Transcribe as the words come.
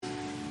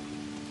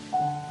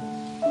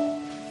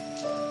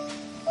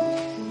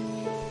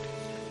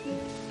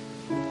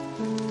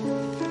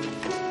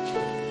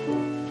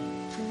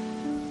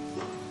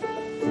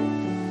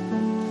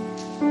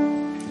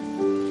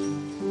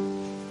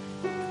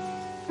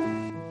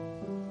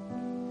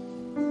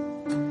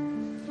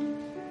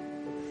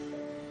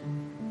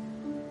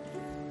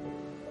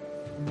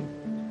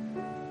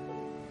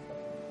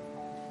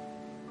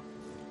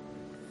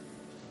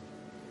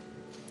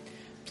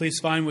Please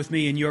find with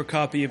me in your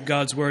copy of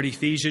God's Word,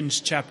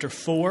 Ephesians chapter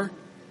 4.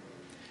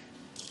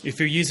 If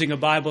you're using a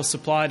Bible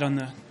supplied on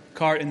the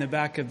cart in the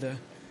back of the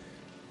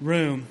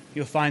room,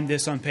 you'll find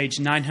this on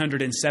page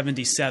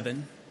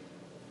 977.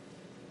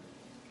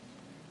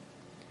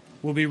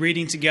 We'll be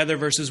reading together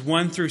verses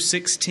 1 through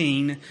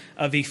 16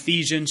 of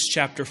Ephesians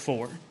chapter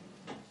 4.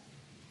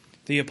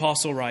 The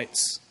apostle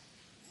writes,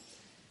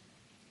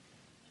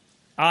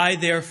 I,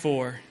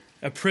 therefore,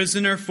 a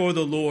prisoner for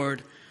the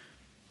Lord,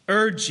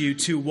 urge you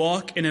to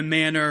walk in a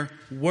manner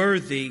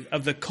worthy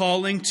of the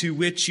calling to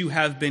which you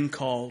have been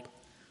called,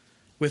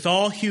 with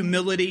all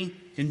humility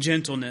and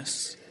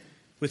gentleness,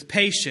 with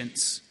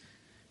patience,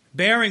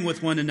 bearing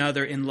with one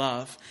another in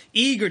love,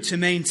 eager to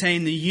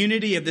maintain the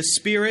unity of the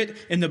Spirit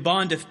in the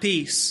bond of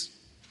peace.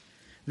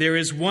 There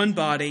is one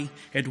body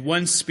and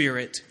one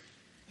Spirit,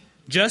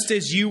 just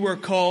as you were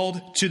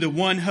called to the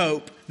one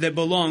hope that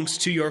belongs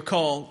to your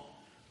call.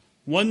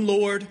 One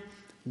Lord,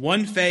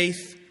 one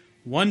faith,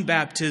 one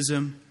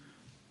baptism,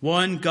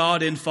 one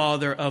God and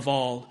Father of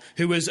all,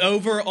 who is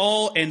over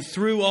all and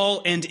through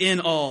all and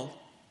in all.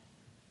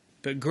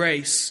 But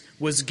grace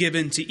was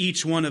given to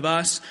each one of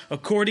us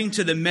according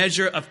to the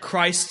measure of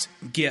Christ's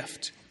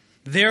gift.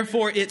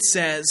 Therefore it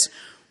says,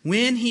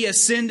 when he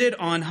ascended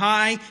on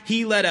high,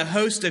 he led a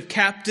host of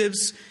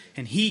captives,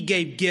 and he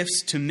gave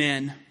gifts to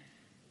men.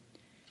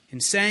 In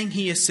saying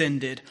he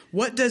ascended,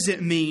 what does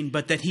it mean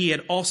but that he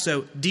had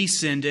also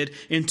descended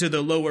into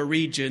the lower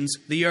regions,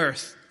 the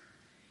earth?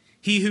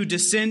 He who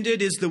descended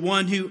is the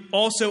one who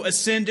also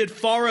ascended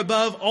far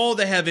above all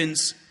the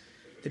heavens,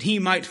 that he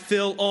might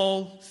fill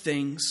all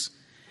things.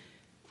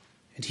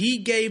 And he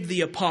gave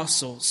the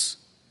apostles,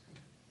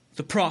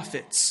 the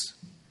prophets,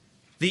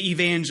 the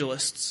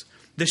evangelists,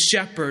 the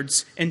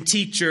shepherds and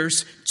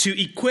teachers to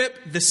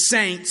equip the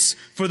saints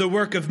for the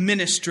work of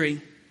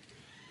ministry,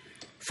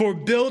 for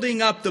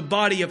building up the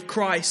body of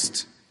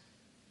Christ,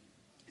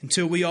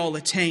 until we all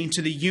attain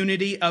to the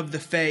unity of the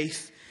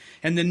faith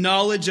and the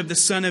knowledge of the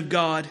Son of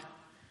God,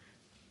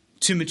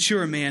 to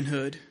mature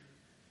manhood,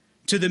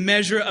 to the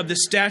measure of the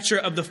stature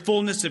of the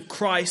fullness of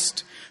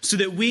Christ, so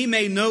that we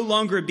may no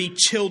longer be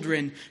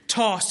children,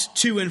 tossed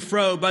to and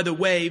fro by the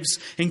waves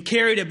and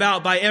carried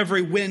about by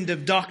every wind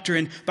of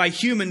doctrine, by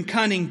human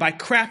cunning, by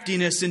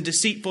craftiness and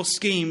deceitful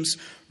schemes.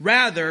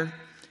 Rather,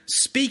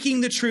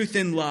 speaking the truth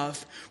in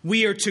love,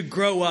 we are to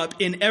grow up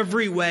in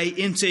every way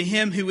into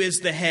Him who is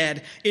the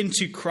head,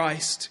 into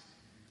Christ,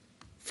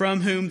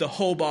 from whom the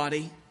whole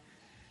body,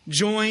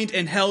 joined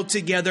and held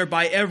together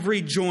by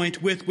every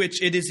joint with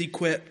which it is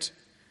equipped,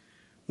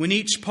 when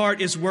each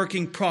part is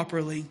working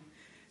properly,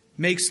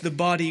 makes the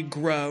body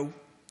grow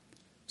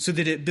so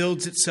that it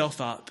builds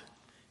itself up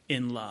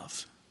in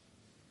love.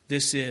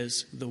 This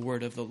is the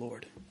word of the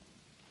Lord.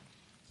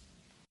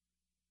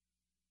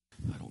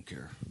 I don't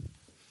care.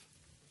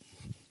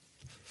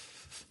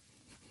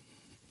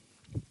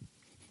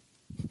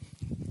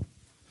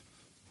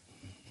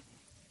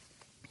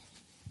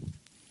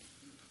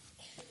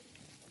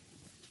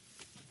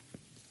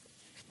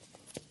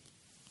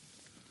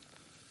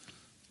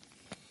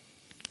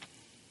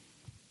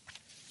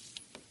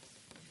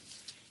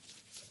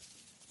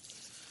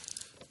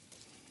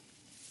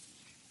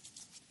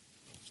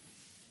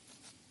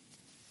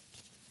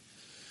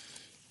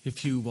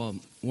 If you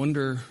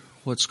wonder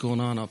what's going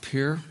on up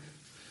here,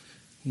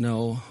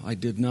 no, I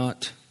did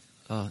not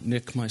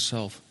nick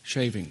myself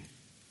shaving.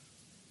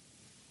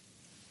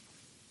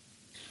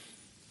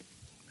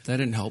 That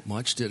didn't help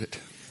much, did it?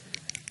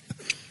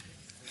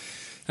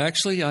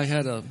 Actually, I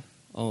had a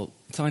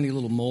tiny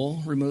little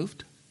mole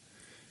removed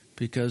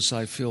because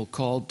I feel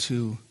called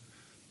to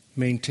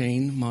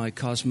maintain my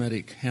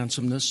cosmetic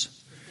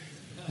handsomeness.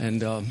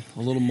 And a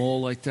little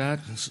mole like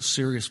that is a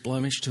serious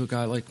blemish to a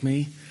guy like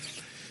me.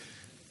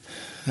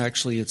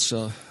 Actually, it's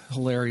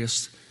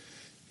hilarious.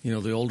 You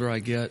know, the older I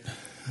get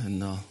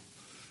and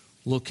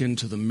look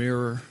into the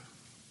mirror,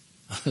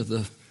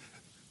 the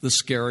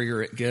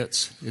scarier it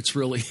gets. It's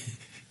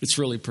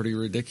really pretty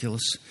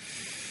ridiculous.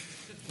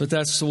 But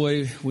that's the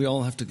way we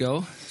all have to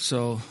go,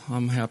 so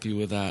I'm happy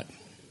with that.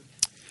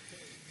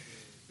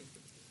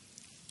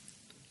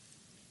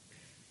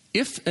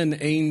 If an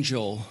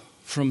angel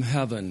from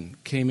heaven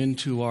came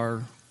into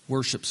our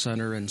worship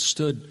center and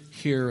stood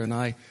here and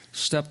I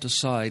stepped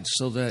aside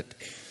so that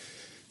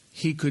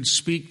he could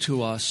speak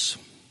to us,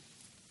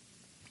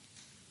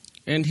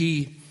 and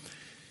he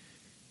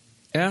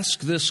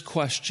asked this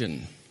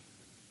question: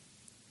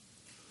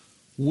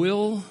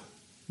 will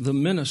the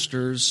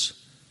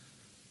ministers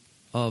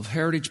of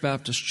Heritage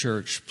Baptist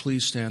Church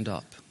please stand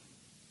up?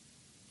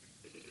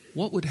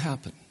 What would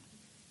happen?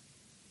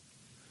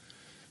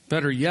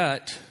 Better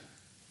yet,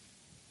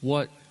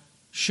 what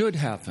should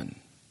happen?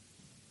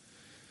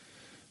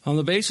 On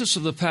the basis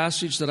of the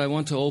passage that I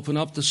want to open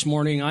up this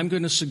morning, I'm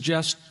going to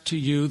suggest to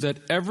you that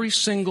every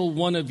single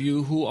one of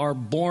you who are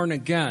born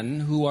again,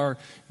 who are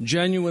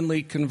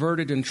genuinely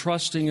converted and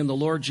trusting in the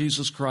Lord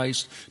Jesus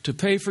Christ to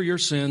pay for your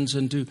sins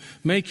and to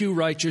make you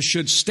righteous,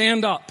 should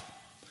stand up.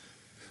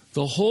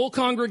 The whole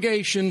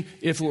congregation,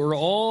 if we're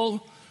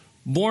all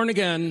born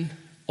again,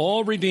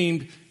 all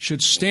redeemed,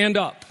 should stand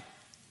up.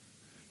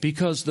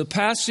 Because the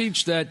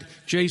passage that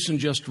Jason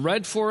just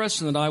read for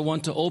us and that I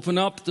want to open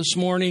up this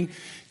morning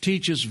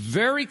teaches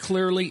very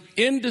clearly,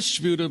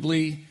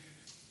 indisputably,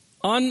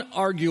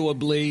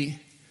 unarguably,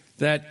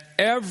 that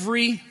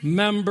every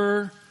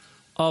member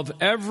of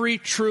every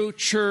true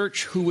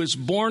church who is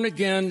born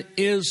again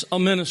is a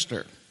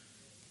minister.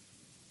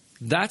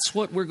 That's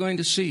what we're going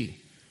to see.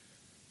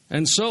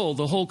 And so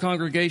the whole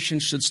congregation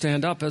should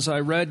stand up. As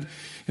I read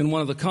in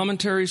one of the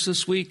commentaries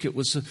this week, it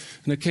was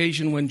an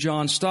occasion when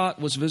John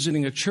Stott was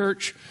visiting a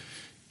church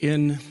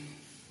in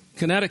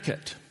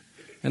Connecticut.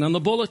 And on the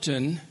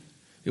bulletin,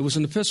 it was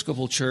an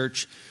Episcopal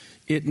church,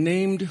 it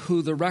named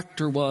who the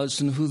rector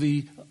was and who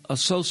the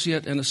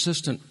associate and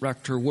assistant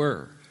rector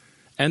were.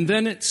 And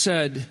then it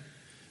said,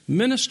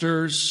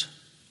 ministers,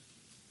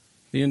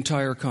 the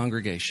entire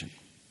congregation.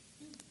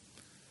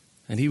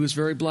 And he was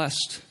very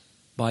blessed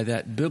by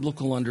that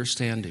biblical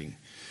understanding.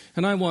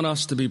 And I want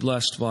us to be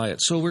blessed by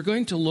it. So we're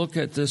going to look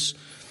at this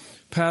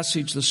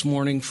passage this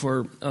morning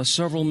for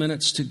several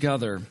minutes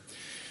together.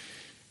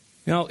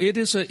 Now, it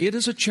is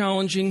a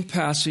challenging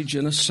passage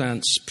in a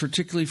sense,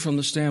 particularly from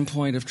the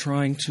standpoint of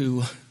trying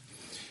to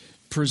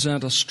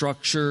present a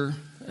structure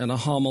and a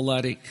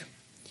homiletic.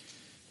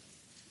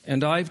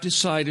 And I've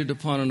decided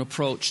upon an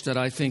approach that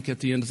I think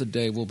at the end of the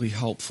day will be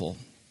helpful.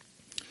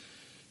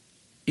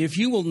 If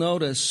you will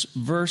notice,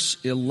 verse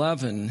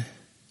 11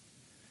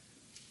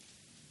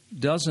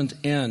 doesn't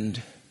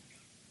end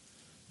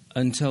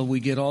until we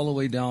get all the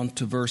way down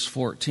to verse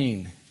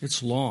 14.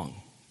 It's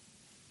long.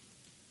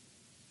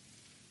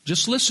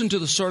 Just listen to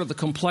the sort of the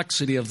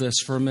complexity of this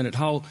for a minute.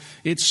 How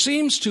it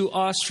seems to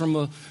us from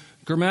a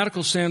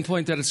grammatical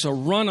standpoint that it's a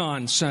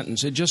run-on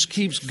sentence. It just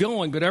keeps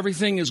going, but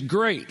everything is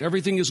great.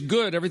 Everything is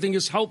good. Everything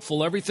is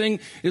helpful. Everything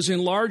is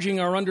enlarging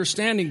our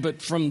understanding.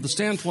 But from the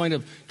standpoint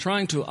of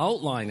trying to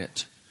outline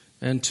it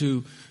and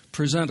to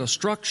present a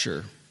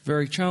structure,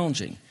 very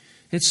challenging.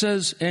 It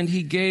says, and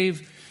he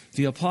gave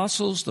the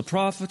apostles, the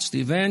prophets,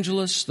 the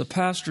evangelists, the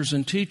pastors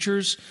and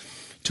teachers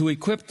to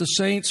equip the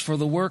saints for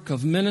the work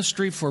of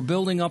ministry, for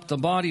building up the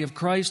body of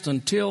Christ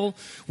until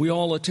we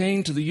all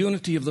attain to the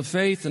unity of the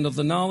faith and of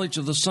the knowledge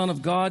of the Son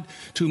of God,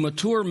 to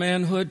mature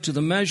manhood, to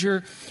the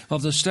measure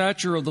of the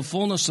stature of the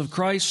fullness of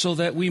Christ, so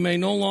that we may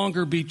no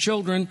longer be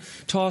children,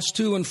 tossed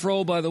to and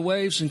fro by the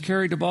waves and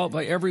carried about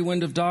by every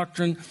wind of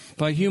doctrine,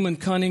 by human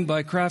cunning,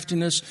 by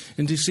craftiness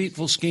and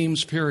deceitful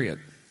schemes, period.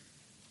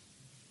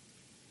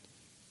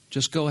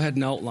 Just go ahead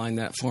and outline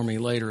that for me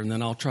later, and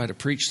then I'll try to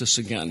preach this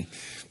again.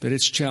 But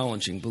it's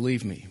challenging,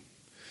 believe me.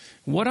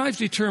 What I've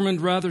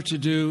determined rather to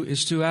do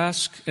is to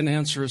ask and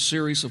answer a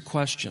series of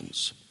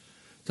questions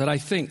that I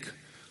think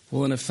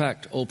will in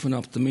effect open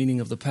up the meaning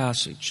of the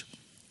passage.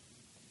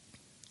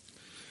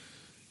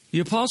 The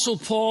Apostle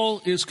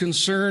Paul is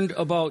concerned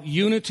about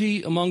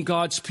unity among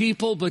God's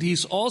people, but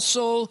he's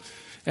also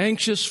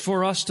anxious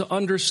for us to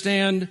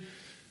understand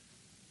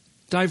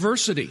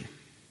diversity,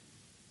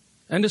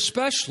 and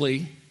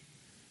especially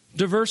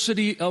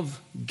diversity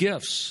of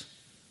gifts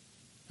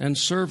and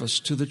service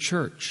to the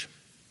church.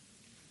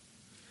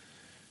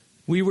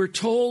 We were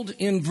told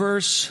in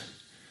verse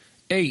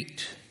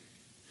 8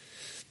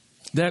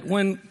 that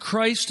when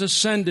Christ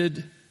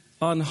ascended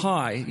on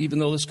high, even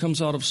though this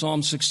comes out of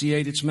Psalm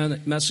 68, it's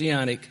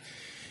messianic,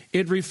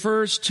 it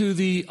refers to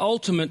the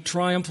ultimate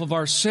triumph of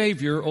our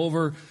Savior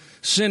over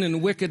sin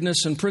and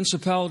wickedness and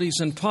principalities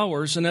and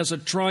powers. And as a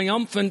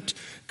triumphant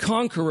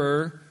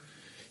conqueror,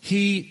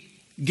 he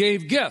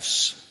gave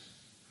gifts.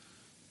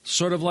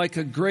 Sort of like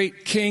a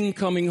great king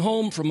coming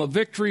home from a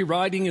victory,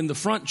 riding in the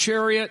front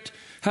chariot,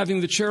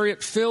 having the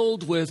chariot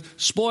filled with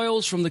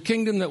spoils from the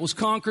kingdom that was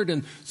conquered,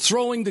 and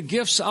throwing the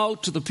gifts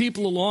out to the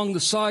people along the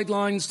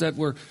sidelines that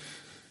were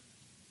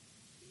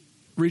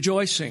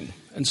rejoicing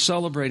and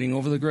celebrating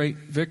over the great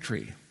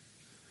victory.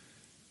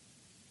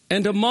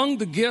 And among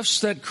the gifts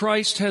that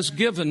Christ has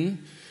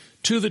given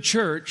to the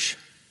church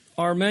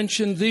are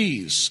mentioned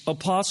these: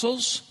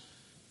 apostles,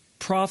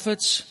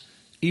 prophets,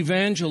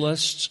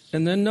 evangelists,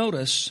 and then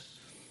notice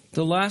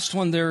the last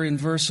one there in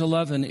verse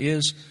 11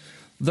 is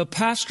the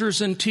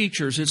pastors and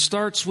teachers. It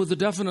starts with the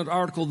definite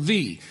article,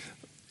 the.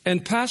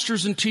 And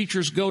pastors and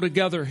teachers go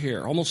together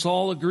here. Almost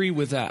all agree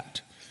with that.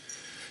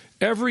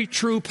 Every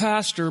true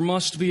pastor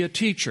must be a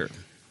teacher.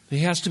 He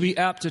has to be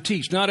apt to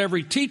teach. Not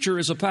every teacher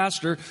is a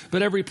pastor,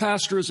 but every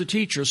pastor is a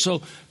teacher.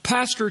 So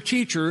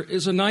pastor-teacher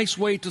is a nice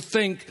way to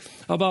think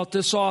about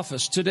this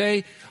office.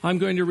 Today, I'm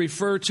going to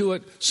refer to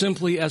it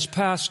simply as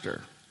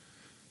pastor.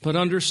 But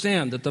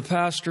understand that the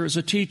pastor is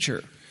a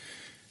teacher.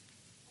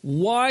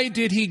 Why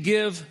did he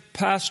give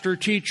pastor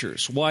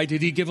teachers? Why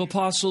did he give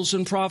apostles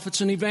and prophets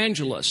and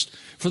evangelists?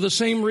 For the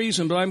same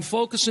reason, but I'm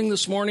focusing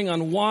this morning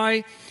on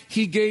why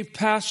he gave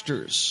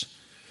pastors.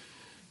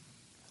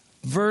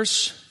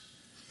 Verse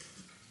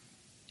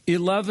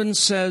 11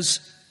 says,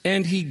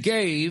 and he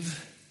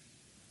gave,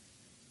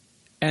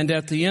 and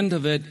at the end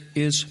of it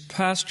is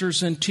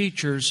pastors and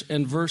teachers,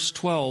 and verse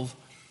 12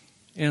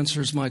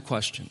 answers my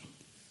question.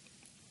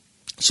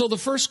 So the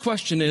first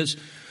question is,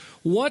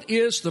 What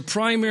is the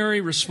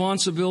primary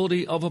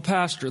responsibility of a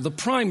pastor? The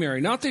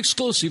primary, not the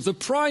exclusive, the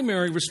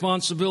primary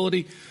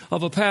responsibility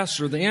of a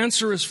pastor. The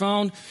answer is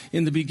found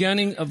in the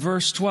beginning of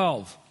verse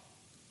 12.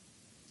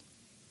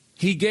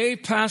 He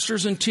gave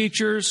pastors and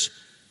teachers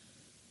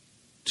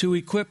to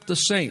equip the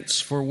saints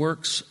for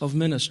works of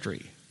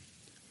ministry.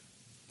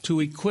 To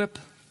equip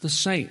the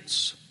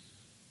saints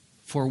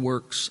for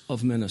works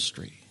of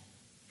ministry.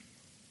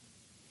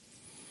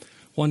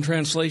 One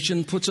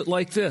translation puts it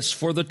like this: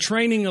 for the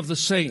training of the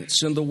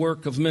saints in the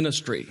work of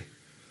ministry.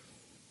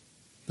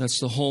 That's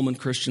the Holman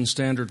Christian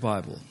Standard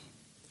Bible.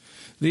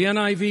 The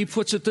NIV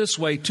puts it this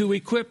way: to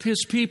equip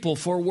his people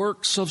for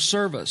works of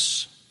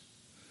service.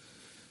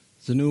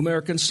 The New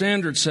American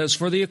Standard says,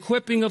 for the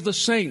equipping of the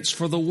saints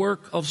for the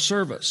work of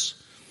service.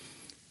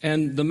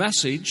 And the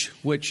Message,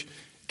 which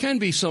can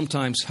be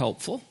sometimes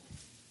helpful,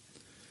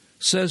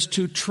 says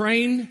to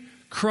train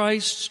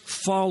Christ's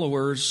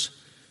followers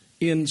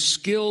in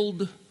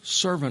skilled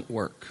servant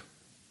work.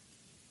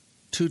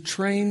 To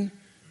train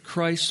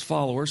Christ's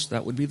followers,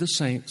 that would be the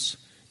saints,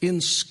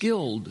 in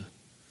skilled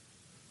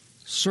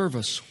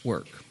service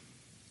work.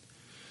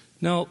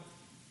 Now,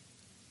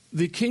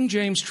 the King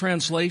James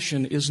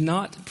translation is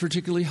not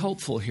particularly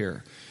helpful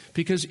here,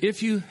 because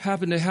if you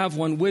happen to have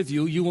one with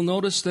you, you will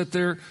notice that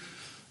there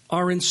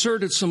are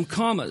inserted some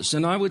commas,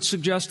 and I would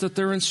suggest that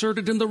they're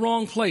inserted in the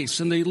wrong place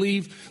and they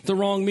leave the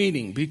wrong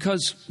meaning,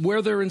 because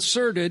where they're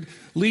inserted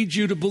leads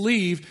you to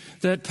believe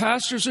that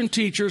pastors and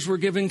teachers were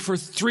given for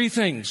three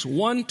things: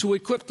 1, to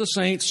equip the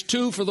saints;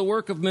 2, for the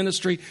work of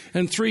ministry;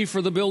 and 3,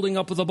 for the building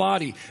up of the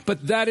body.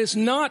 But that is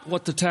not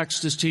what the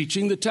text is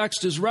teaching. The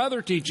text is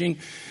rather teaching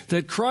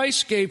that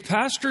Christ gave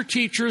pastor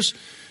teachers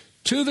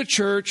to the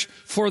church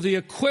for the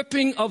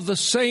equipping of the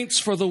saints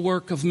for the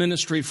work of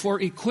ministry, for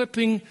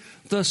equipping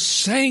the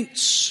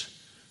saints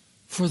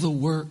for the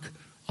work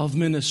of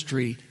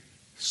ministry,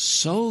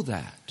 so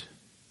that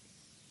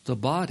the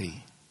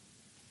body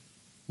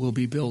will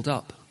be built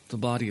up, the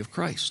body of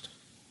Christ.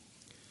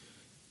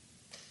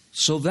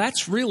 So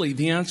that's really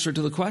the answer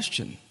to the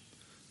question.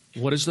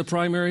 What is the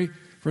primary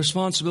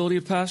responsibility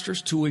of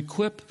pastors? To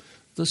equip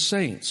the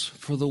saints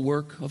for the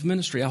work of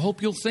ministry. I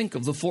hope you'll think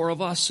of the four of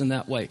us in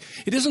that way.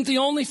 It isn't the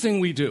only thing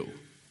we do,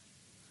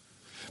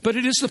 but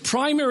it is the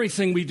primary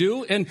thing we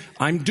do, and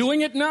I'm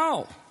doing it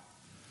now.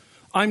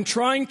 I'm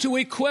trying to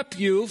equip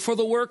you for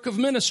the work of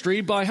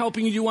ministry by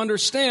helping you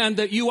understand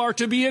that you are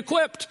to be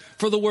equipped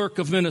for the work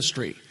of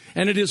ministry.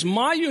 And it is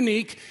my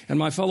unique and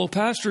my fellow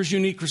pastor's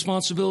unique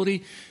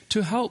responsibility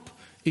to help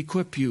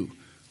equip you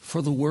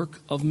for the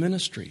work of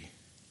ministry.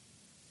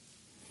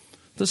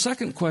 The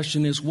second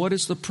question is, what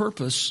is the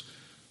purpose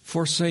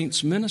for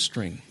saints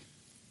ministering?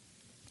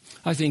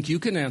 I think you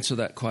can answer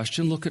that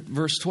question. Look at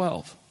verse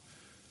 12.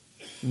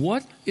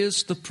 What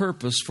is the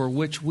purpose for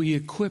which we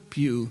equip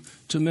you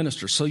to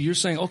minister? So you're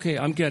saying, okay,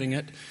 I'm getting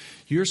it.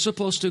 You're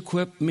supposed to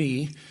equip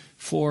me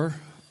for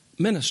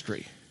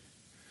ministry.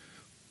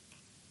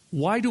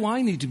 Why do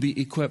I need to be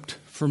equipped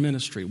for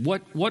ministry?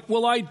 What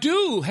will I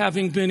do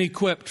having been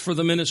equipped for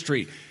the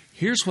ministry?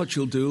 Here's what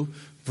you'll do,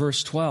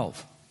 verse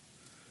 12.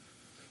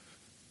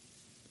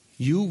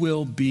 You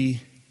will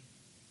be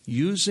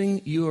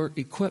using your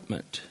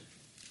equipment,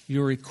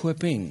 your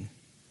equipping,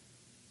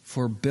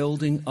 for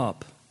building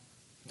up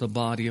the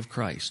body of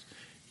Christ.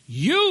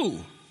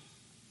 You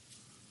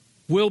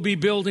will be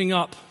building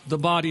up the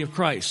body of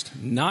Christ.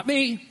 Not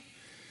me,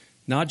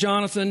 not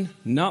Jonathan,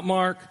 not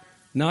Mark,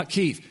 not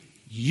Keith.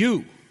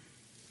 You.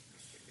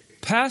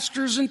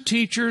 Pastors and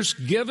teachers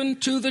given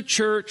to the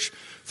church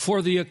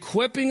for the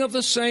equipping of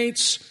the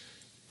saints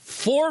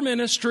for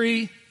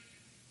ministry,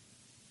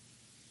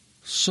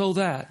 so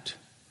that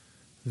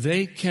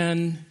they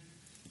can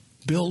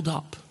build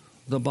up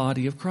the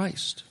body of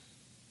Christ.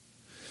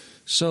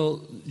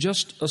 So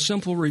just a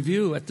simple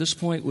review at this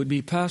point would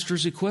be: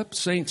 pastors equip,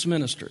 saints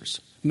minister.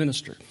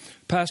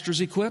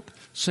 Pastors equip,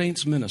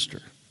 saints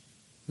minister.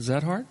 Is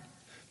that hard?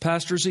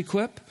 Pastors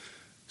equip,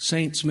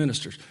 saints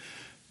minister.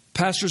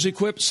 Pastors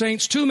equip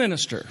saints to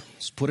minister.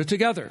 Let's put it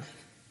together.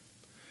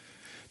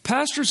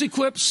 Pastors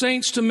equip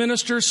saints to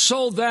minister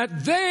so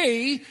that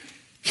they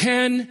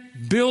can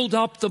build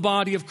up the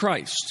body of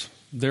Christ.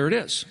 There it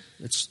is.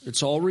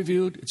 It's all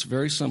reviewed. It's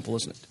very simple,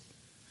 isn't it?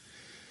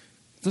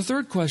 The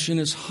third question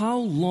is, how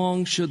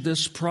long should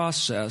this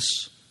process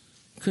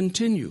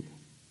continue?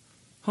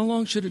 How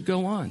long should it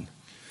go on?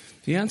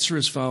 The answer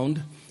is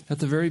found at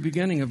the very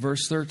beginning of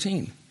verse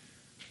 13.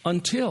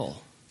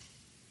 Until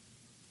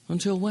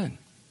when?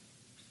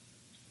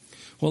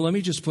 Well, let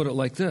me just put it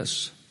like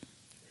this.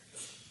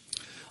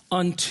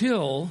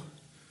 Until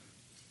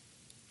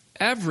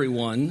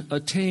everyone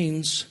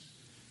attains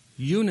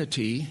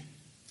unity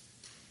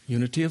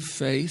of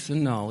faith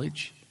and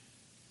knowledge,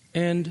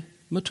 and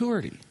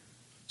maturity.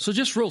 So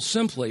just real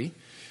simply,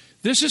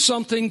 this is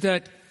something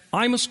that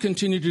I must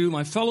continue to do,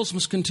 my fellows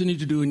must continue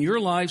to do in your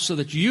lives, so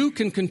that you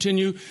can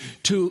continue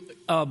to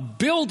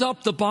build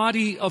up the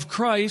body of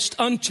Christ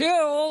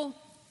until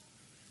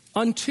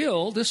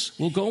this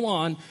will go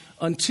on,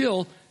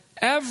 until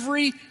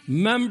every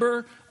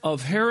member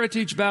of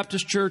Heritage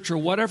Baptist Church or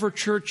whatever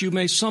church you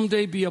may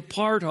someday be a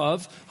part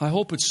of, I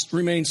hope it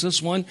remains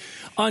this one,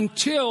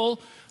 until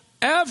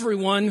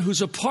everyone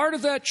who's a part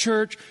of that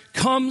church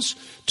comes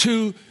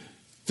to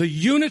the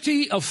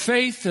unity of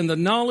faith and the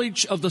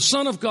knowledge of the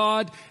Son of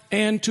God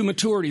and to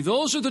maturity.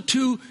 Those are the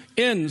two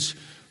ends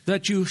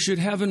that you should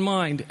have in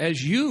mind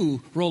as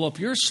you roll up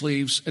your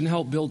sleeves and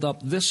help build up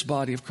this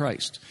body of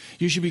Christ.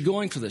 You should be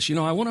going for this.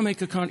 I want to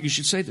make you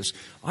should say this.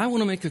 I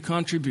want to make a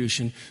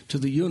contribution to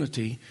the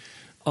unity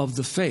of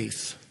the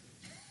faith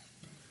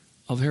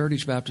of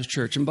Heritage Baptist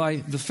Church. And by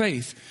the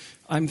faith,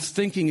 I'm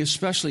thinking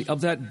especially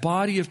of that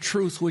body of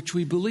truth which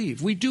we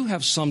believe. We do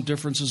have some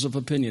differences of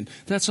opinion.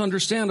 That's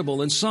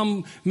understandable, and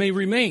some may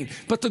remain.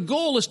 But the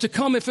goal is to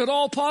come, if at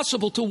all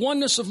possible, to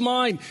oneness of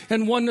mind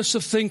and oneness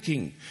of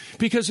thinking.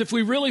 Because if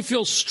we really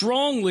feel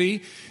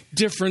strongly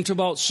different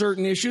about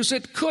certain issues,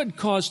 it could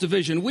cause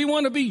division. We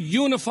want to be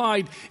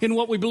unified in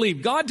what we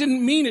believe. God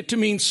didn't mean it to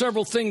mean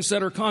several things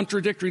that are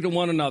contradictory to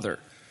one another.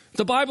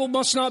 The Bible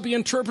must not be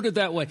interpreted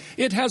that way.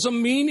 It has a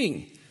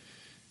meaning.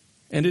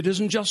 And it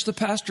isn't just the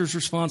pastor's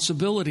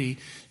responsibility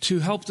to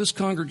help this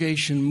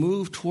congregation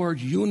move toward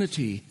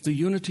unity, the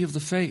unity of the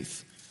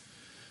faith,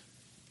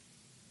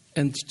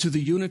 and to the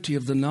unity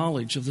of the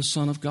knowledge of the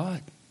Son of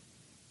God.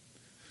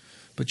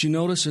 But you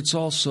notice it's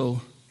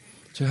also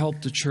to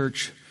help the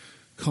church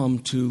come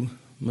to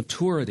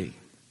maturity.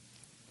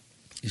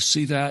 You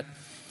see that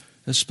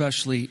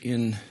especially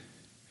in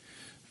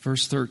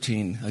verse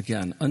 13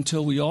 again.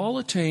 Until we all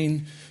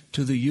attain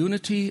to the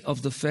unity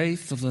of the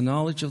faith of the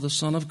knowledge of the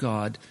Son of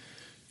God,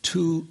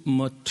 to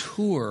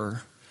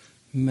mature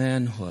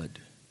manhood.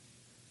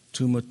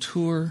 To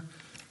mature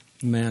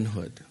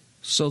manhood.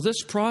 So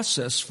this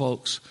process,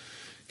 folks,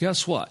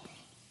 guess what?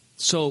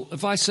 So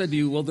if I said to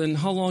you, well, then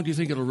how long do you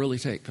think it'll really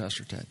take,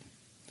 Pastor Ted?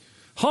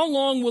 How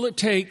long will it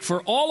take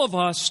for all of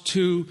us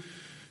to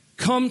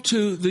come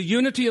to the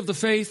unity of the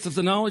faith of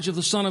the knowledge of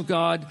the Son of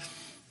God?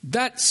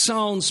 That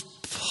sounds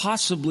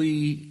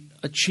possibly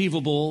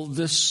achievable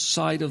this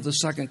side of the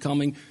second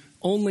coming,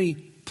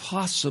 only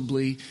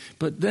possibly,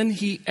 but then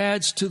he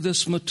adds to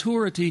this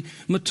maturity,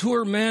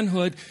 mature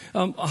manhood.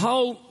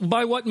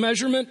 By what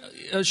measurement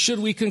should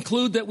we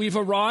conclude that we've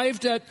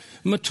arrived at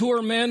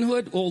mature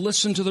manhood? Well,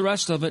 listen to the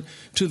rest of it.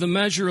 To the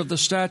measure of the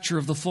stature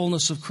of the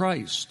fullness of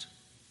Christ.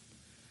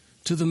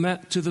 To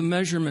the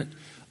measurement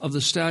of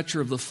the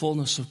stature of the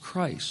fullness of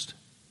Christ.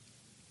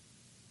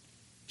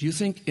 Do you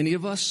think any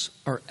of us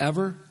are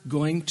ever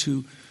going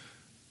to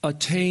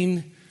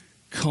attain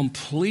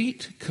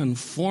complete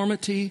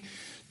conformity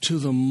to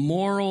the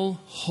moral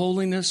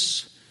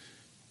holiness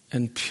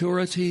and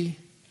purity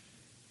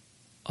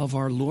of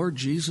our Lord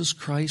Jesus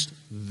Christ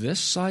this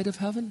side of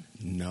heaven?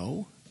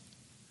 No.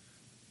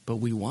 But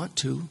we want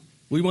to.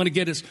 We want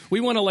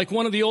to, like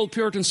one of the old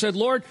Puritans said,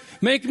 Lord,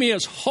 make me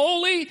as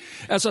holy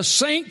as a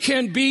saint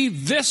can be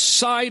this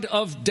side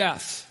of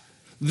death.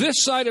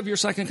 This side of your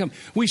second coming.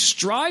 We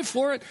strive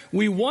for it.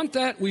 We want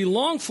that. We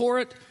long for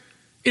it.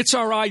 It's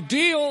our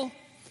ideal.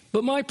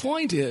 But my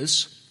point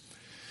is,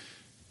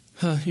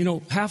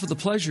 half of the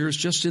pleasure is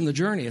just in the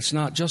journey. It's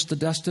not just the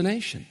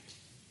destination.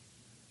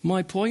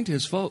 My point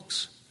is,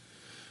 folks,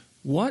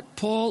 what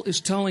Paul is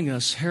telling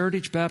us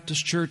Heritage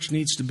Baptist Church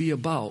needs to be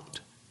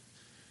about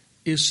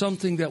is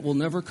something that will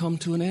never come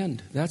to an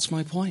end. That's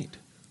my point.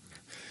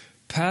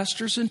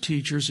 Pastors and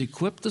teachers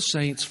equip the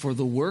saints for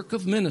the work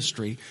of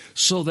ministry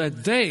so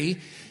that they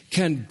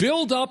can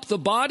build up the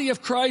body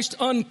of Christ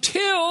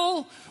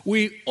until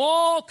we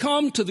all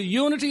come to the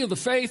unity of the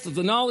faith of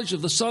the knowledge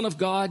of the Son of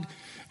God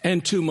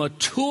and to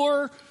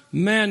mature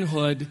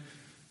manhood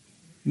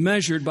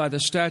measured by the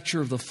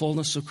stature of the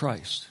fullness of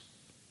Christ.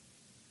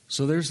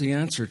 So there's the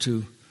answer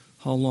to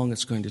how long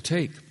it's going to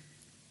take.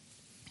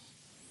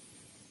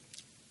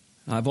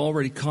 I've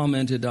already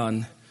commented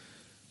on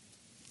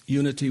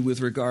unity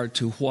with regard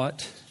to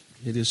what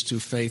it is to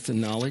faith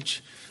and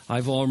knowledge.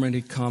 I've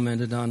already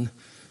commented on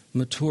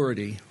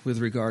maturity with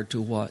regard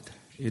to what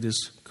it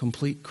is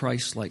complete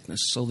Christ-likeness.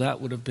 So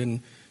that would have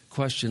been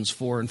questions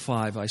 4 and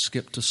 5. I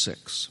skipped to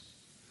 6.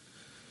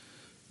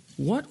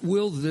 What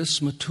will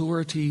this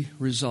maturity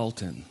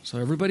result in? So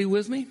everybody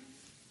with me?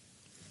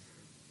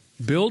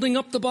 Building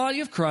up the body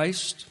of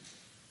Christ,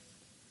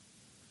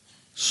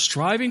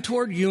 striving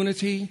toward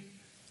unity,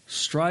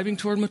 striving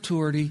toward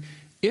maturity.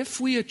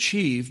 If we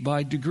achieve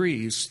by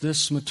degrees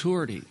this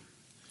maturity,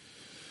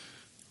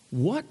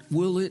 what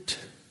will it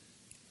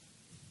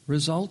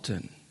result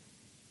in?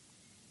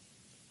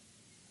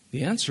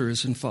 The answer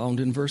is found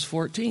in verse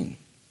 14.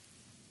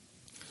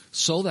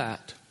 So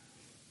that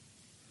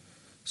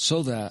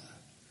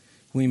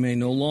we may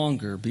no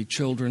longer be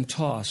children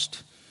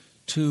tossed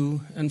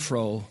to and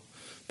fro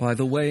by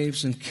the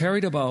waves and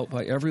carried about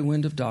by every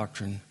wind of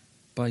doctrine,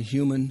 by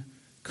human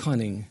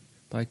cunning,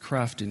 by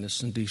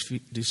craftiness and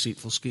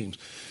deceitful schemes.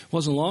 It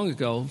wasn't long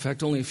ago, in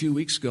fact, only a few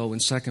weeks ago in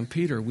 2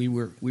 Peter, we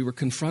were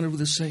confronted with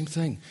the same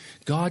thing.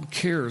 God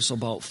cares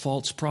about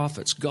false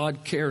prophets.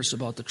 God cares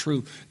about the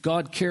truth.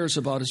 God cares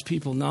about his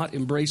people not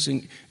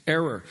embracing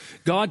error.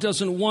 God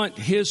doesn't want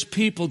his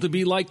people to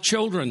be like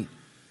children,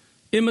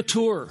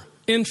 immature,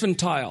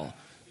 infantile,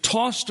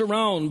 tossed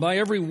around by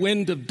every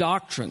wind of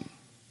doctrine.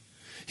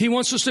 He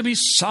wants us to be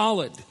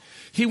solid.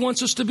 He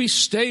wants us to be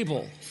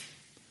stable.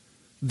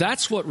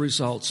 That's what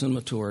results in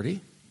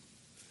maturity.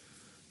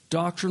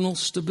 Doctrinal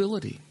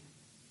stability.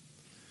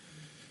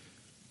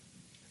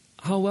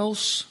 How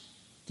else,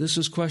 this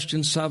is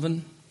question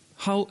 7,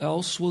 how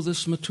else will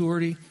this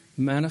maturity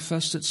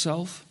manifest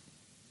itself?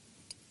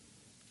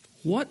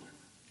 What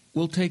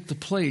will take the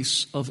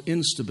place of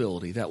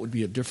instability? That would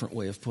be a different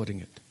way of putting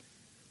it.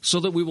 So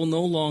that we will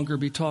no longer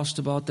be tossed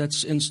about,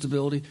 that's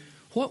instability.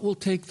 What will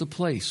take the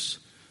place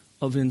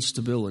of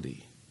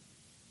instability?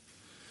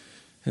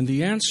 And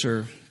the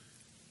answer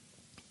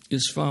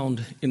is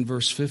found in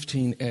verse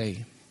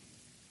 15a.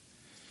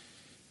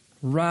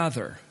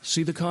 Rather,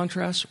 see the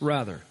contrast?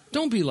 Rather,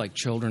 don't be like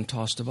children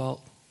tossed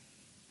about.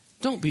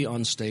 Don't be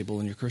unstable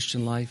in your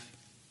Christian life.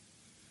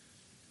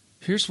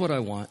 Here's what I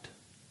want.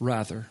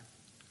 Rather,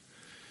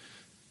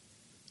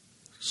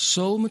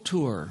 so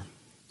mature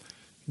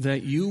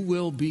that you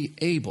will be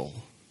able,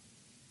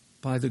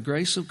 by the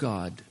grace of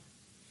God,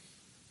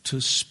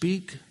 to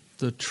speak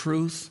the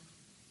truth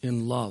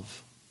in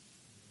love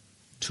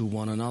to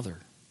one another.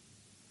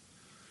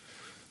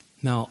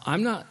 Now,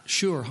 I'm not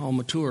sure how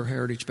mature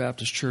Heritage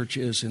Baptist Church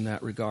is in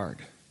that regard.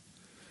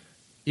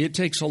 It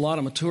takes a lot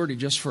of maturity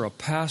just for a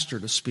pastor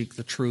to speak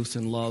the truth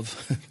in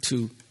love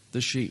to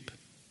the sheep.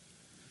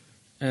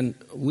 And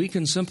we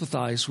can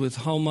sympathize with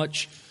how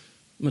much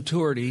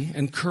maturity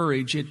and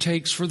courage it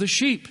takes for the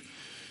sheep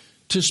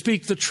to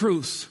speak the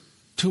truth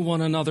to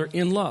one another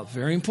in love.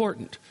 Very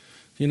important.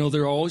 You know,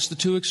 there are always the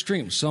two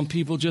extremes. Some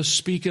people just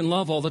speak in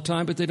love all the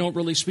time, but they don't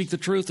really speak the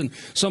truth. And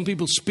some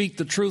people speak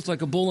the truth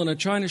like a bull in a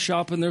china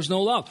shop, and there's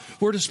no love.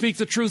 We're to speak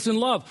the truth in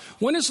love.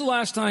 When is the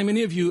last time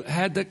any of you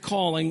had that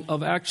calling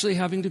of actually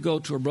having to go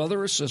to a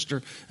brother or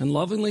sister and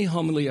lovingly,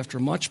 humbly, after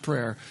much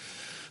prayer,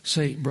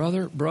 say,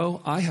 brother,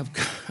 bro, I've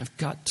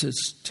got to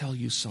tell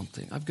you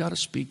something. I've got to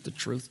speak the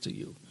truth to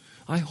you.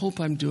 I hope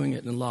I'm doing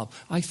it in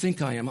love. I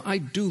think I am. I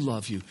do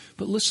love you.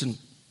 But listen,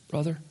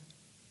 brother,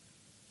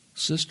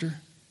 sister,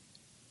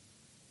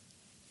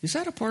 is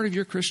that a part of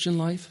your Christian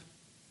life?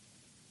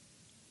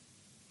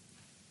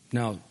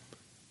 Now,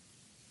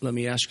 let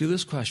me ask you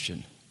this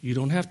question. You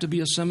don't have to be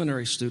a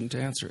seminary student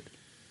to answer it.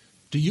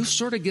 Do you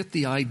sort of get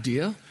the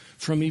idea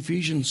from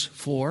Ephesians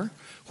 4,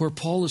 where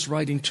Paul is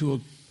writing to a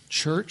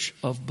church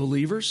of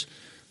believers,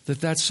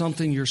 that that's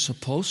something you're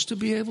supposed to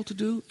be able to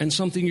do and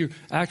something you're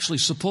actually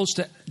supposed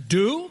to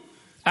do?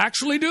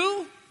 Actually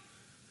do?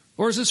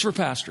 Or is this for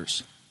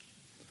pastors?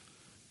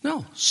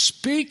 No.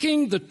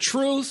 Speaking the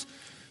truth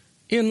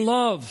in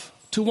love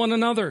to one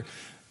another.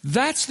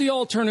 That's the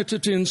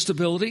alternative to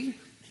instability.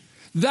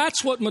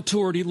 That's what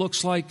maturity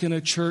looks like in a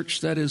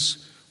church that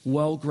is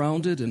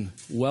well-grounded and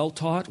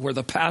well-taught, where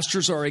the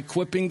pastors are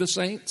equipping the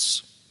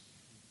saints.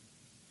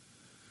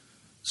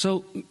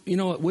 So, you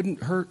know, it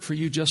wouldn't hurt for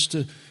you just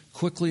to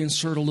quickly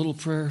insert a little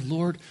prayer.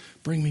 Lord,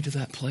 bring me to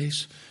that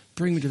place.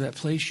 Bring me to that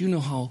place. You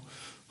know how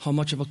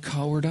much of a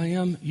coward I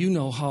am. You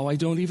know how I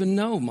don't even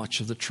know much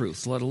of the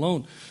truth, let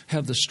alone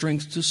have the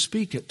strength to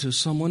speak it to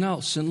someone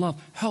else in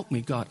love. Help me,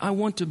 God. I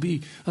want to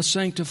be a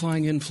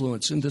sanctifying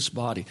influence in this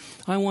body.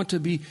 I want to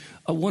be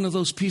one of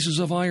those pieces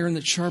of iron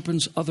that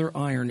sharpens other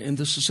iron in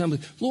this assembly.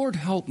 Lord,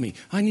 help me.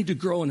 I need to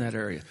grow in that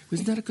area.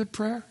 Isn't that a good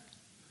prayer?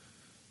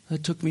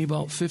 That took me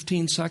about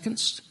 15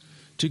 seconds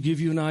to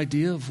give you an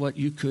idea of what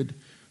you could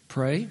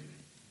pray.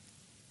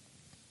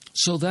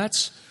 So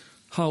that's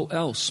how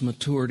else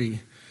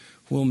maturity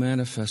will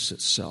manifest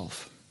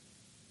itself.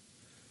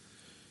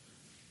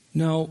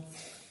 Now,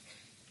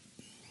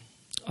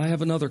 I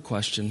have another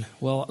question.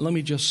 Well, let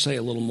me just say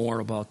a little more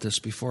about this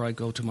before I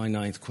go to my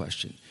 9th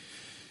question.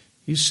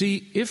 You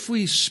see, if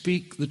we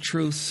speak the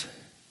truth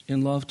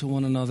in love to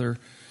one another,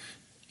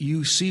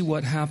 you see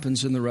what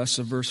happens in the rest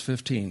of verse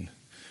 15.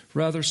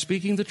 Rather,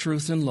 speaking the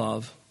truth in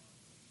love,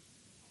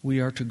 we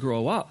are to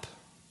grow up.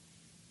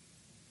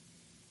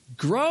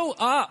 Grow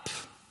up.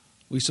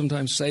 We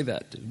sometimes say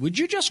that. Would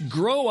you just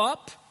grow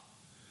up?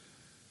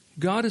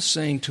 God is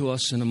saying to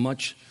us in a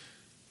much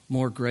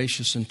more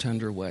gracious and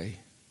tender way,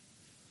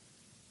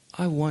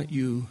 I want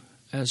you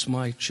as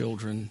my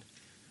children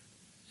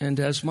and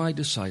as my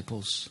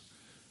disciples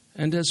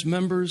and as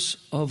members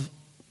of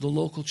the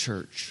local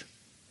church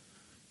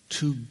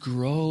to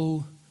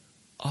grow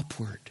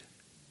upward.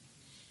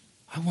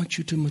 I want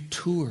you to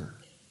mature.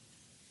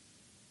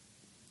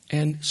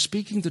 And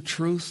speaking the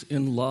truth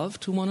in love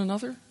to one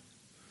another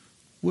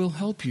will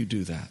help you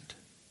do that.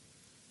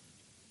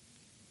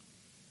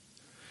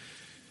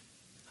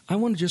 I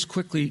want to just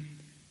quickly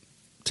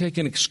take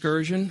an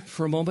excursion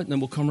for a moment, and then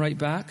we'll come right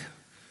back.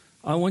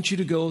 I want you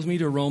to go with me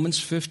to Romans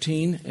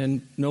 15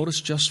 and notice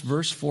just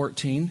verse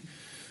 14.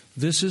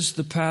 This is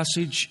the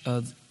passage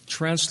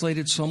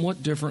translated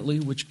somewhat differently,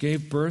 which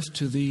gave birth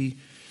to the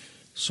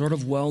sort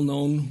of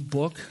well-known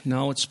book.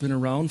 Now it's been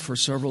around for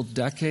several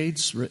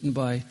decades, written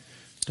by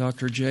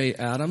Dr. J.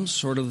 Adams,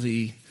 sort of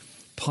the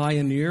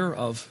pioneer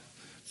of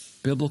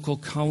biblical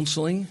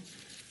counseling.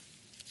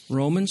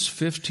 Romans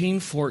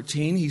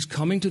 15:14, he's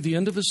coming to the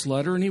end of his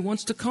letter and he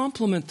wants to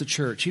compliment the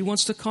church. He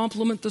wants to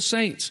compliment the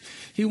saints.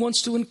 He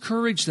wants to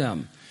encourage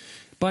them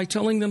by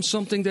telling them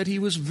something that he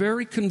was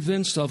very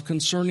convinced of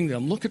concerning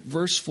them. Look at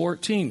verse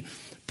 14.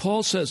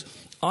 Paul says,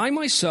 I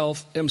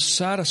myself am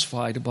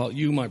satisfied about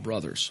you, my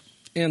brothers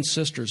and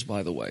sisters,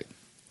 by the way,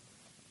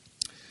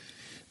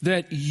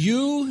 that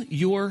you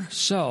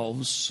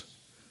yourselves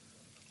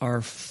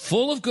are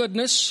full of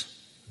goodness.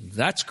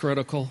 That's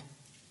critical.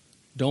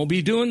 Don't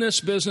be doing this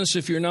business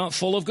if you're not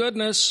full of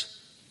goodness.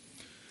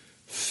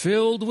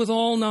 Filled with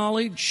all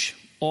knowledge.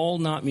 All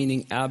not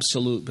meaning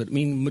absolute, but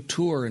meaning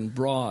mature and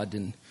broad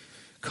and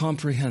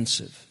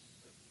comprehensive.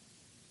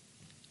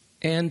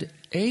 And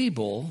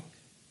able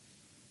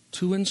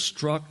to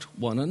instruct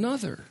one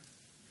another.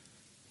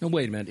 Now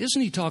wait a minute.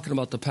 Isn't he talking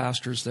about the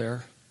pastors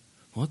there?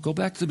 Well, go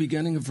back to the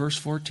beginning of verse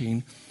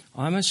 14.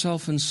 I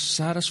myself am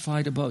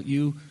satisfied about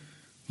you,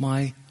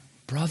 my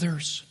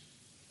brothers.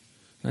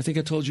 I think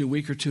I told you a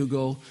week or two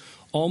ago,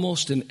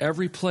 almost in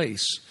every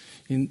place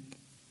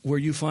where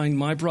you find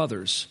my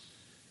brothers,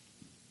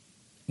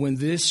 when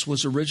this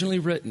was originally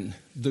written,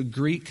 the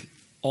Greek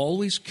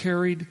always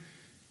carried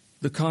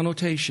the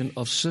connotation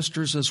of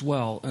sisters as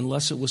well,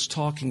 unless it was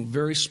talking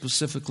very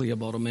specifically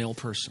about a male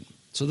person.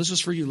 So this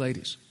is for you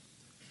ladies.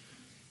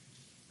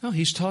 No,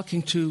 he's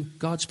talking to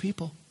God's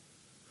people.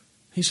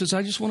 He says,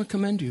 I just want to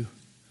commend you.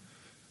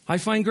 I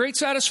find great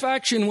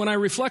satisfaction when I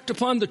reflect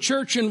upon the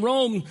church in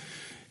Rome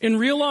in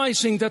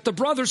realizing that the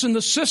brothers and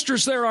the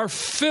sisters there are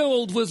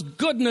filled with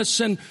goodness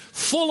and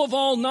full of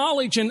all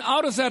knowledge, and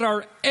out of that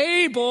are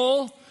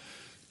able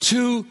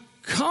to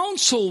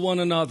counsel one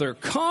another,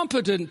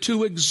 competent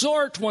to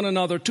exhort one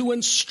another, to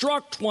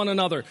instruct one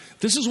another.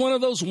 This is one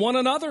of those one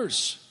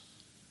another's.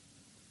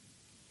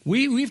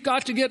 We've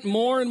got to get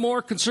more and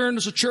more concerned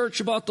as a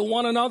church about the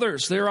one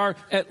another's. There are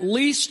at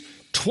least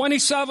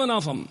 27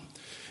 of them.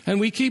 And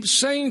we keep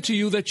saying to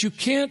you that you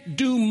can't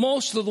do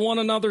most of the one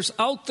another's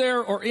out there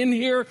or in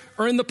here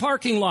or in the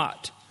parking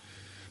lot.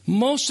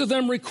 Most of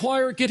them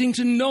require getting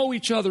to know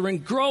each other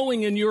and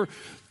growing in your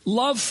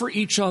love for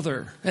each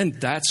other. And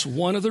that's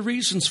one of the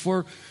reasons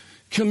for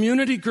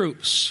community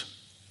groups.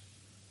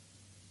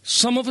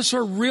 Some of us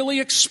are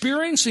really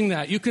experiencing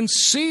that. You can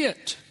see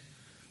it.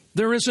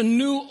 There is a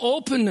new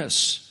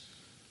openness.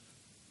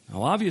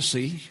 Now,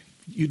 obviously,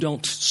 you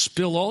don't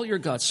spill all your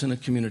guts in a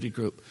community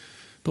group.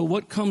 But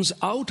what comes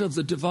out of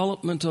the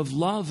development of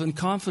love and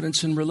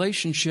confidence in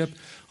relationship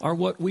are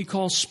what we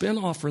call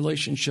spin-off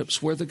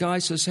relationships, where the guy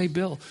says, hey,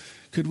 Bill,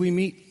 could I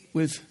meet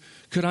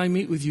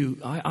with you?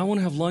 I want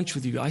to have lunch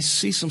with you. I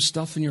see some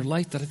stuff in your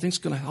life that I think is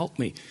going to help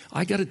me.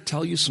 I got to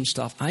tell you some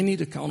stuff. I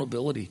need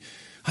accountability.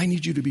 I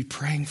need you to be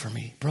praying for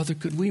me. Brother,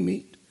 could we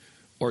meet?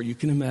 Or you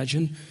can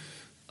imagine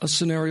a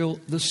scenario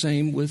the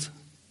same with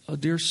a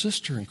dear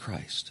sister in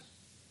Christ.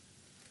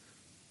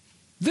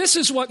 This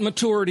is what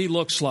maturity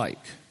looks like.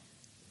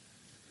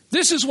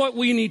 This is what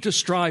we need to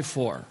strive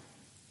for.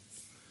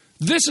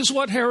 This is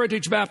what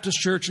Heritage Baptist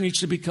Church needs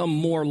to become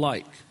more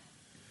like.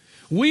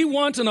 We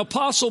want an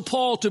Apostle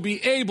Paul to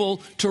be able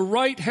to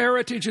write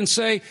Heritage and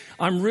say,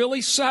 I'm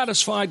really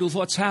satisfied with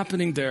what's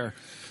happening there.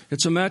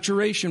 It's a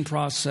maturation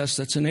process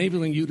that's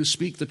enabling you to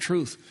speak the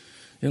truth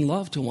in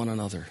love to one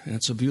another. And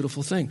it's a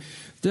beautiful thing.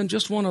 Then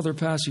just one other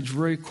passage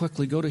very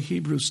quickly. Go to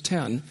Hebrews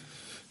 10.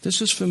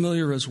 This is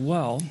familiar as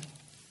well.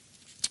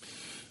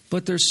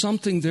 But there's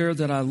something there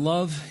that I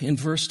love in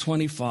verse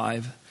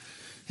 25.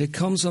 It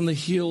comes on the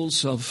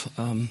heels of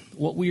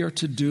what we are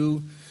to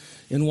do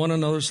in one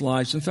another's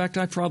lives. In fact,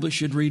 I probably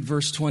should read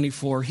verse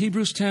 24.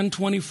 Hebrews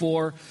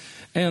 10:24.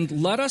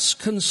 And let us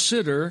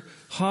consider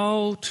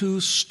how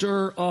to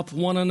stir up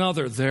one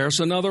another. There's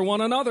another one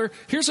another.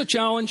 Here's a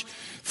challenge.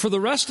 For the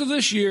rest of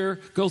this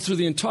year, go through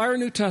the entire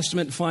New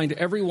Testament and find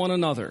every one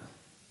another.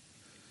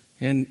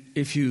 And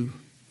if you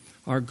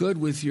are good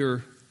with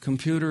your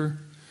computer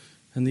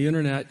and the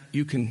internet,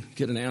 you can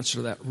get an answer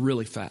to that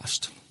really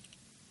fast.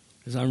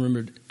 Because I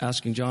remember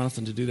asking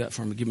Jonathan to do that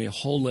for me, give me a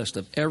whole list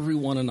of every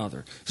one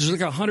another. There's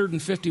like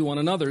 150 one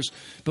another's,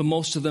 but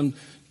most of them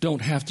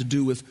don't have to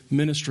do with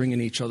ministering in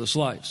each other's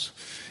lives.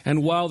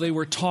 And while they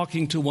were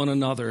talking to one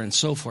another and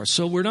so forth.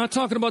 So we're not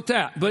talking about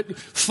that, but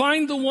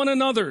find the one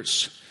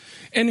another's.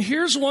 And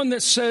here's one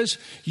that says,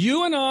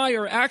 you and I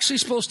are actually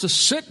supposed to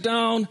sit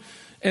down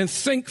and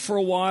think for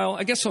a while.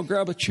 I guess I'll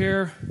grab a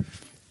chair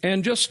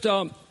and just...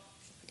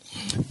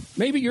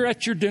 maybe you're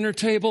at your dinner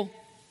table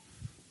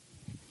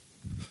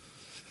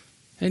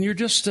and you're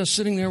just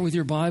sitting there with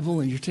your Bible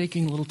and you're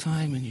taking a little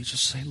time and you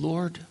just say,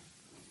 Lord,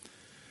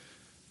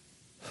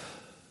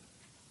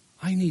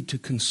 I need to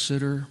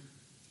consider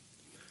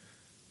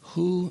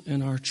who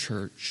in our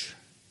church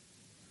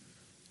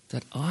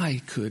that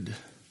I could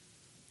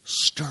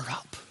stir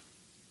up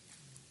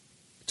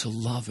to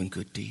love and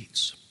good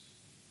deeds.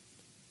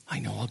 I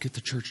know I'll get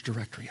the church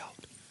directory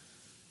out.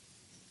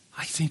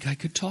 I think I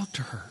could talk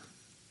to her.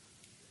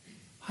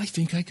 I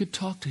think I could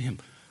talk to him.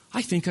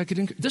 I think I could...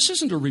 This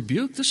isn't a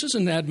rebuke. This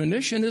isn't an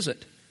admonition, is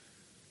it?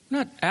 I'm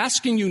not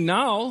asking you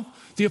now.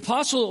 The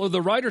apostle or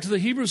the writer to the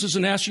Hebrews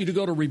isn't asking you to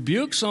go to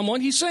rebuke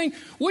someone. He's saying,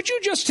 would you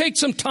just take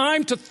some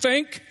time to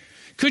think?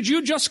 Could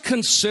you just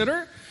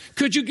consider?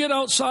 Could you get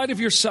outside of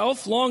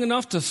yourself long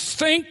enough to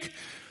think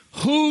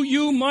who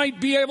you might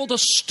be able to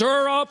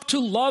stir up to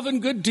love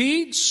and good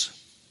deeds?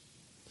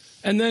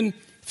 And then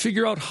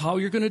figure out how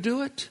you're going to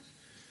do it?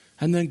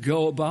 And then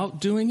go about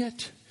doing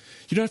it?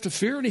 You don't have to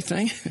fear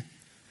anything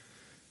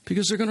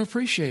because they're going to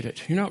appreciate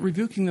it. You're not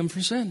rebuking them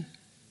for sin.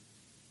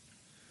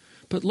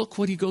 But look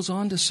what he goes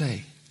on to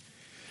say.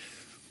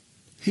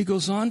 He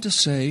goes on to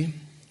say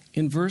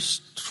in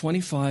verse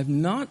 25,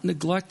 not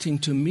neglecting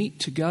to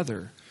meet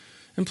together.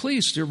 And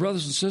please, dear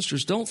brothers and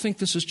sisters, don't think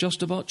this is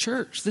just about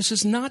church. This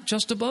is not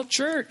just about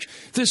church.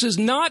 This is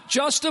not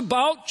just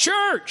about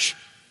church.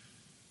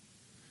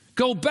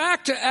 Go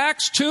back to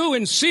Acts 2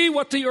 and see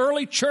what the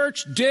early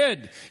church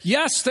did.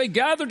 Yes, they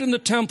gathered in the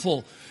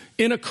temple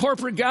in a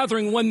corporate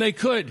gathering when they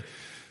could.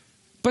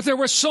 But there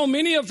were so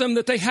many of them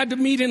that they had to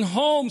meet in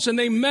homes, and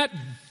they met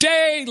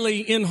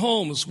daily in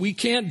homes. We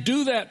can't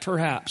do that,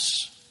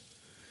 perhaps.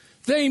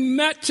 They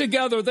met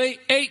together, they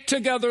ate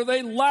together,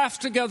 they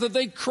laughed together,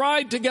 they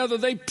cried together,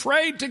 they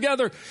prayed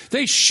together,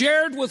 they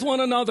shared with one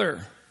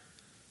another.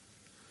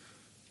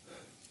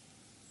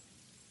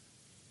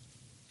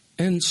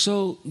 And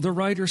so the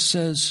writer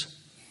says,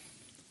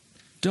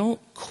 don't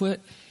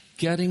quit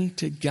getting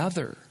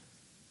together.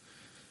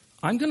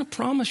 I'm going to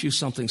promise you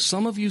something.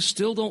 Some of you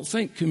still don't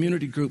think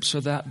community groups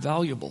are that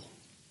valuable.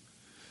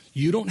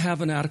 You don't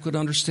have an adequate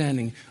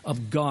understanding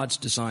of God's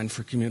design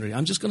for community.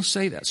 I'm just going to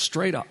say that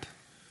straight up.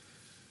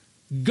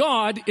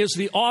 God is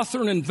the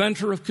author and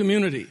inventor of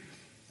community.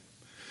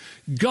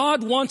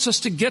 God wants us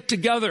to get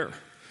together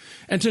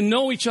and to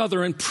know each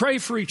other and pray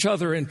for each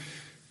other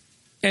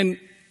and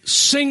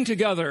sing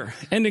together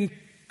and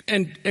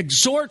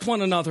exhort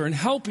one another and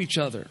help each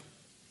other.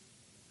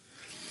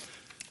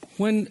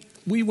 When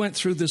we went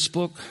through this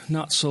book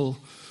not so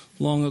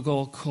long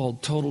ago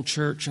called Total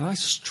Church, and I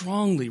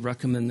strongly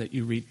recommend that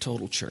you read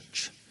Total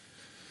Church.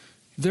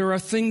 There are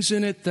things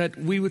in it that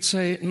we would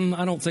say,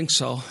 I don't think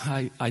so.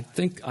 I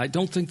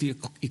don't think the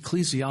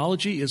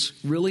ecclesiology is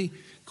really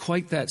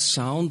quite that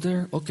sound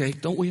there. Okay,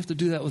 don't we have to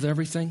do that with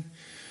everything?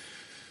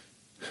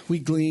 We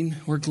glean,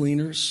 we're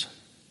gleaners.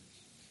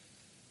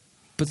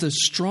 But the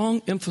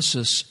strong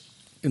emphasis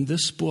in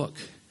this book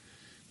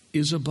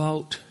is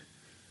about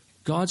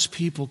God's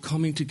people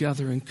coming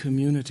together in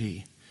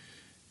community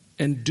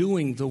and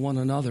doing the one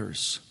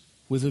another's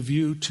with a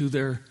view to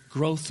their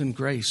growth in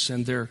grace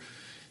and their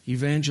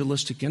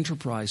evangelistic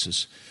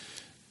enterprises.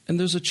 And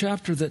there's a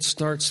chapter that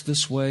starts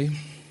this way.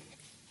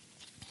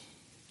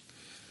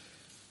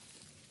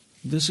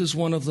 This is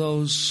one of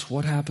those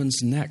what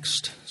happens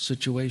next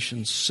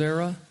situations.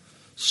 Sarah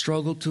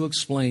struggled to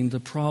explain the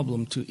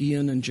problem to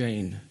Ian and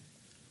Jane.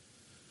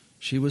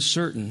 She was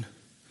certain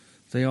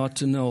they ought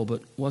to know,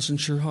 but wasn't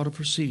sure how to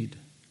proceed.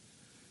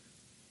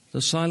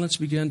 The silence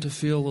began to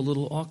feel a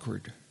little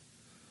awkward,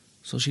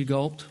 so she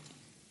gulped.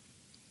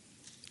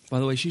 By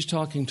the way, she's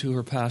talking to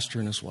her pastor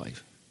and his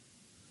wife.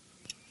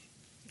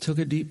 Took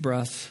a deep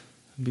breath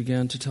and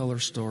began to tell her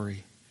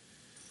story.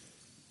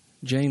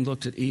 Jane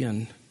looked at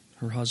Ian,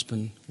 her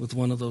husband, with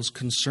one of those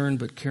concerned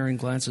but caring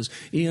glances.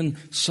 Ian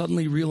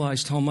suddenly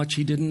realized how much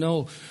he didn't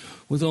know.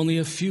 With only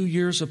a few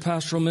years of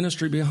pastoral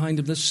ministry behind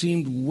him, this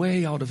seemed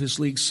way out of his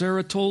league.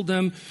 Sarah told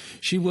them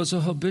she was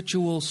a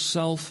habitual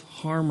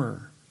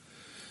self-harmer.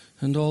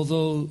 And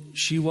although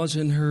she was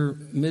in her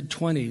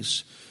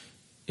mid-20s,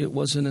 it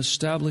was an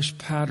established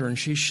pattern.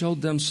 She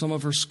showed them some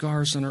of her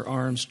scars on her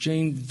arms.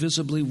 Jane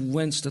visibly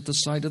winced at the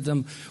sight of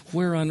them.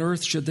 Where on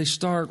earth should they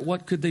start?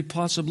 What could they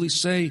possibly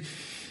say?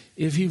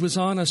 If he was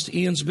honest,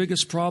 Ian's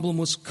biggest problem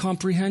was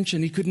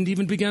comprehension. He couldn't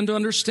even begin to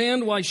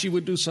understand why she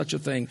would do such a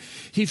thing.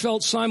 He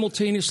felt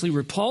simultaneously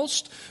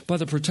repulsed by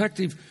the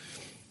protective,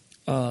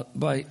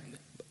 by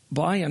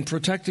and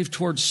protective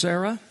towards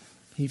Sarah.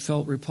 He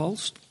felt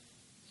repulsed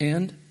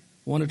and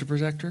wanted to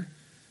protect her,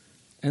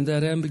 and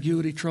that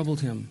ambiguity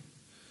troubled him.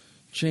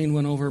 Jane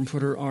went over and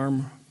put her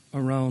arm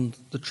around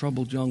the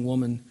troubled young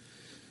woman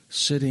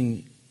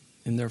sitting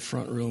in their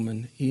front room,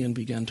 and Ian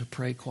began to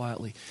pray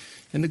quietly.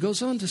 And it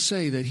goes on to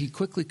say that he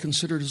quickly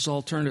considered his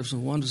alternatives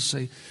and wanted to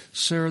say,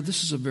 Sarah,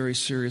 this is a very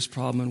serious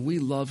problem, and we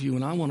love you,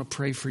 and I want to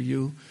pray for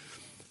you.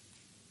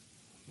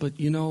 But,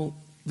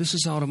 this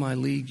is out of my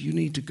league. You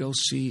need to go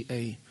see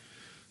a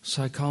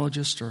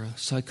psychologist or a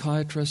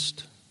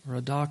psychiatrist or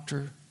a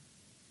doctor.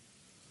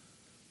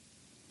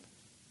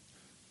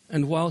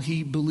 And while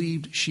he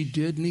believed she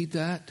did need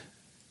that,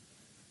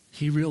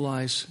 he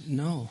realized,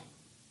 no.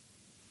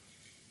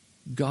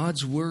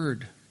 God's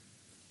word,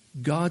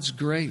 God's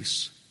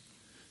grace,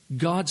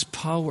 God's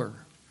power,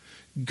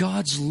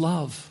 God's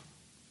love,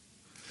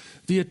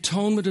 the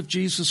atonement of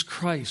Jesus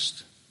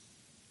Christ,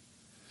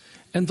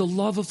 and the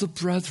love of the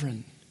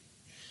brethren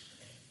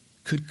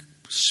could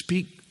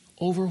speak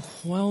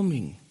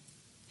overwhelming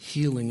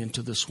healing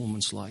into this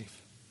woman's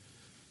life.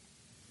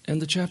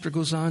 And the chapter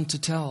goes on to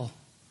tell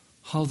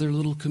how their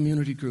little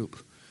community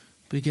group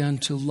began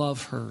to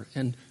love her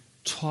and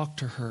talk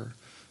to her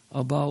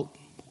about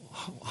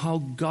how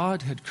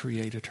God had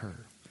created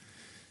her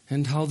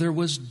and how there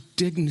was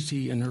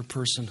dignity in her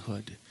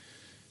personhood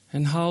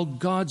and how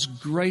God's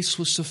grace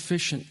was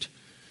sufficient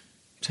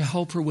to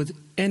help her with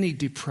any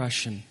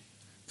depression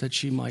that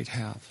she might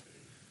have.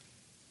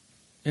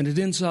 And it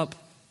ends up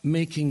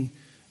making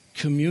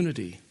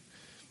community,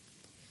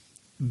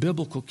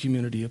 biblical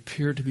community,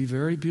 appear to be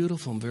very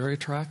beautiful and very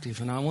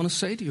attractive. And I want to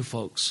say to you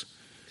folks,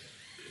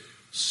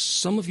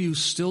 some of you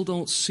still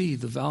don't see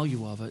the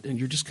value of it, and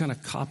you're just kind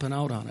of copping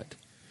out on it.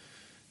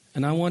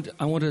 And I want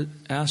to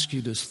ask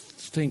you to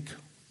think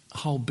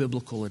how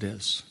biblical it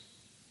is.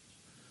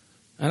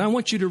 And I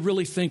want you to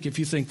really think if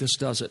you think this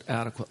does it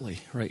adequately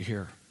right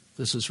here.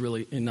 This is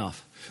really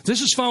enough.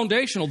 This is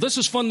foundational. This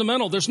is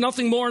fundamental. There's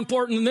nothing more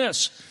important than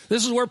this.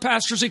 This is where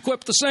pastors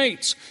equip the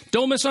saints.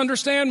 Don't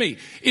misunderstand me.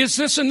 Is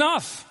this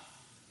enough?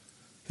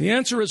 The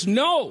answer is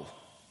no.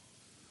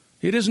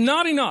 It is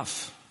not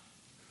enough.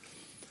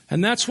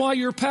 And that's why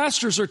your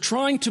pastors are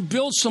trying to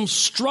build some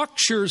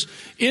structures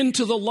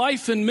into the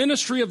life and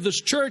ministry of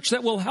this church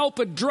that will help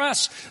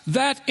address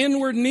that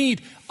inward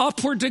need,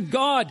 upward to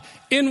God,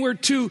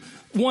 inward to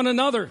one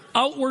another,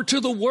 outward to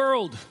the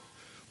world.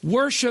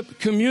 Worship,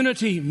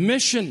 community,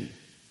 mission.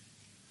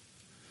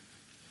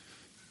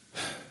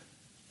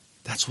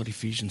 That's what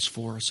Ephesians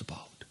 4 is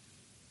about.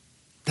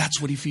 That's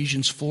what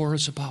Ephesians 4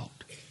 is about.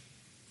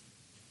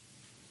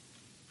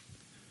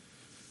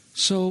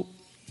 So,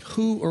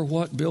 who or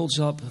what builds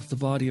up the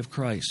body of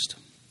Christ?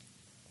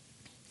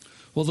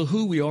 Well, the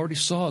who we already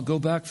saw. Go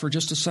back for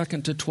just a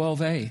second to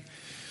 12a.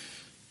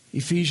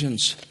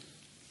 Ephesians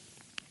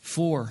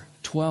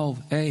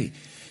 4:12a.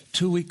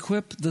 To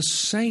equip the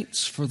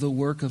saints for the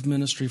work of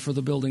ministry, for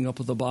the building up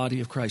of the body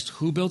of Christ.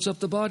 Who builds up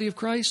the body of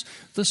Christ?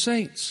 The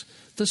saints.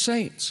 The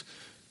saints.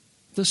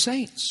 The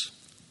saints.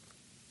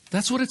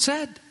 That's what it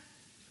said.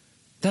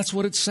 That's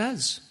what it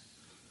says.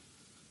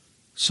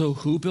 So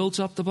who builds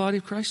up the body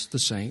of Christ? The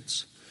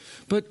saints.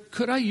 But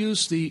could I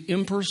use the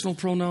impersonal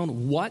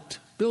pronoun what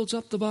builds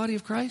up the body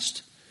of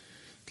Christ?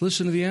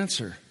 Listen to the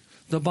answer.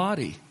 The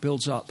body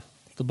builds up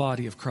the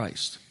body of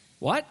Christ.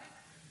 What?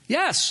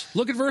 Yes.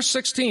 Look at verse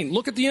 16.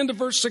 Look at the end of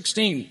verse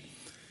 16.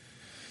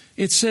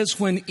 It says,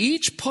 when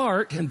each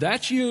part, and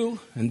that's you,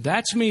 and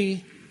that's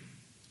me.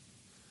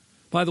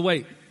 By the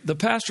way, the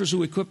pastors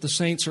who equip the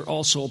saints are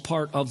also a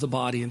part of the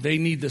body, and they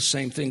need the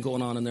same thing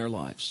going on in their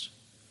lives.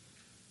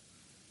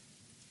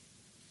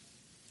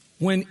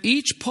 When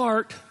each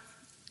part,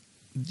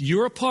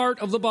 you're a part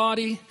of the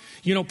body.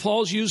 You know,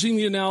 Paul's using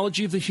the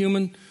analogy of the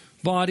human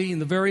body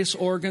and the various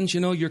organs. You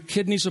know, your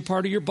kidneys are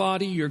part of your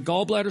body. Your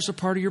gallbladder's a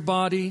part of your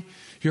body.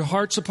 Your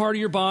heart's a part of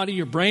your body.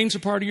 Your brain's a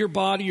part of your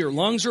body. Your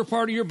lungs are a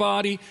part of your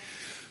body.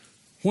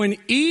 When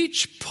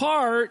each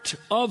part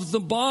of the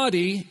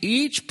body,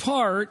 each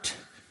part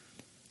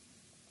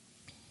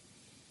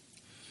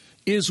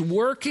is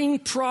working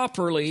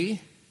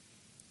properly,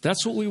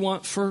 that's what we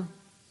want for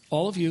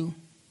all of you.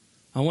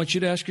 I want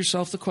you to ask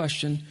yourself the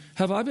question,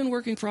 have I been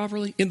working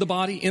properly in the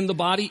body, in the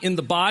body, in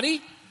the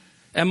body?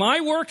 Am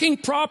I working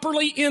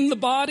properly in the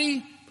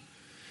body?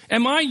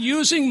 Am I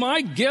using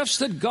my gifts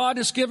that God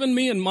has given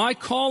me and my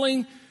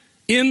calling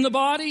in the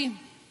body?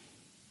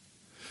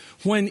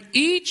 When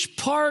each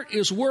part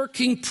is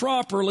working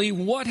properly,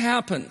 what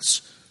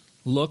happens?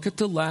 Look at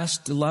the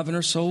last 11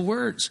 or so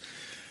words.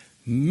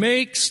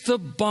 Makes the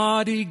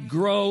body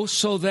grow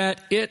so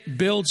that it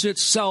builds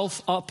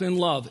itself up in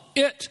love.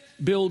 It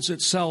builds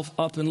itself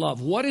up in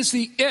love. What is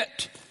the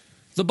it?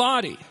 The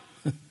body.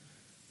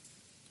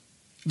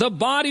 The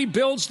body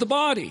builds the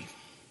body.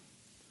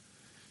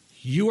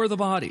 You are the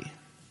body,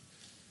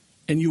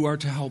 and you are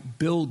to help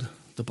build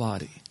the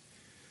body.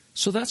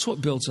 So that's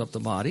what builds up the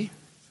body.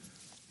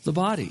 The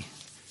body,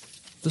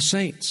 the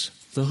saints.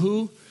 The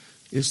who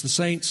is the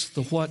saints,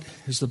 the what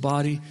is the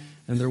body,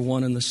 and they're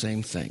one and the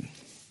same thing.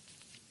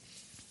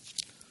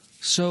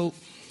 So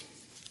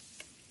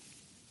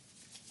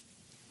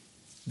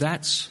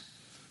that's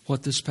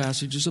what this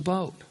passage is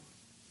about.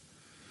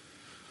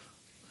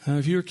 Now,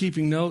 if you're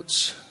keeping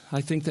notes,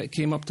 I think that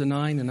came up to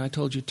 9, and I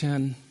told you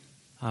 10.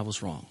 I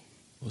was wrong.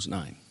 It was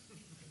 9.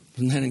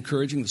 Isn't that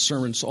encouraging? The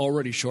sermon's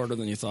already shorter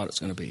than you thought it's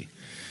going to be.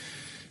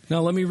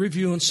 Now, let me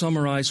review and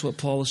summarize what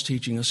Paul is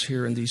teaching us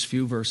here in these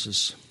few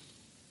verses.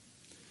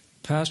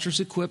 Pastors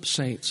equip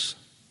saints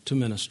to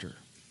minister.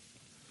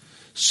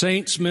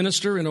 Saints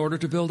minister in order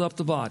to build up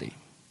the body.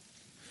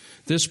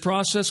 This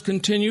process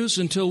continues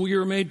until we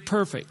are made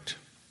perfect.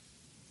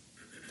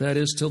 That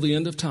is, till the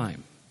end of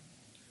time.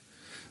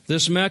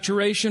 This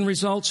maturation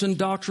results in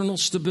doctrinal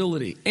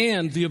stability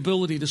and the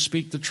ability to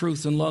speak the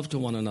truth in love to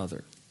one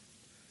another.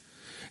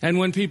 And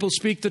when people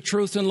speak the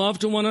truth in love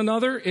to one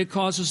another, it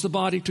causes the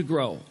body to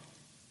grow.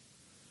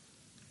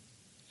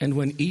 And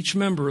when each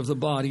member of the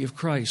body of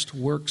Christ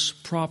works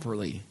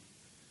properly,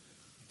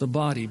 the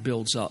body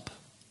builds up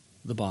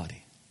the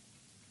body.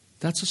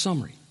 That's a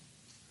summary.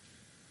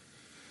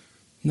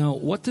 Now,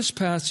 what this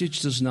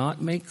passage does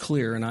not make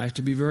clear, and I have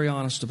to be very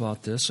honest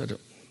about this, it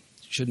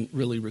shouldn't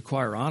really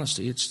require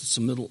honesty. It's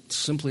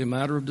simply a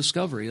matter of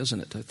discovery, isn't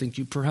it? I think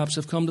you perhaps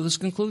have come to this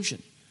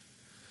conclusion.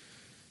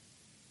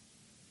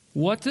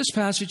 What this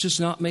passage does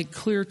not make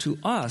clear to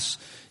us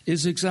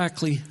is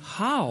exactly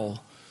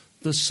how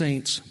the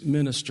saints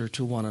minister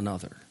to one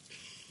another.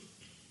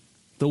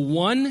 The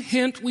one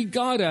hint we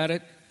got at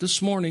it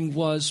this morning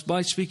was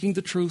by speaking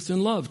the truth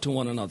in love to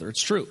one another.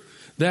 It's true.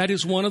 That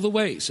is one of the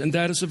ways, and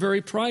that is a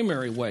very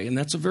primary way, and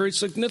that's a very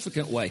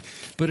significant way.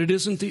 But it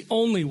isn't the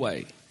only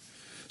way.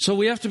 So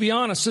we have to be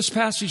honest, this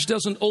passage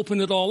doesn't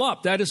open it all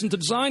up. That isn't the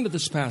design of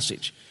this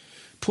passage.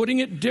 Putting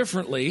it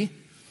differently,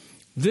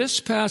 this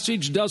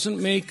passage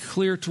doesn't make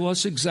clear to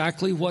us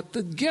exactly what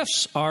the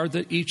gifts are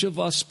that each of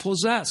us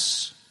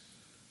possess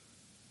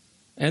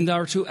and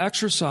are to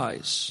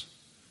exercise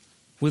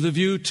with a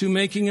view to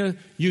making a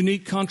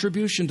unique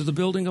contribution to the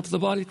building up of the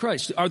body of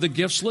Christ. Are the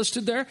gifts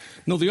listed there?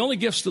 No, the only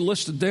gifts that are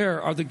listed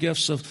there are the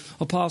gifts of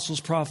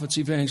apostles, prophets,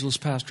 evangelists,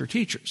 pastor,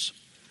 teachers.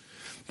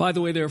 By the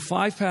way, there are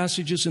 5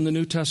 passages in the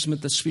New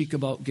Testament that speak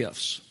about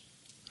gifts.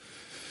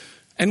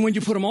 And when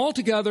you put them all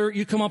together,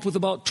 you come up with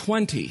about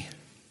 20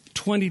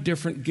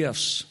 different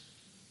gifts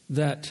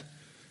that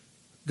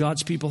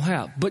God's people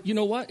have. But you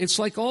know what? It's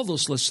like all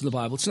those lists in the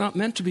Bible. It's not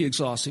meant to be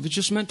exhaustive. It's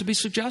just meant to be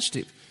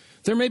suggestive.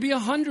 There may be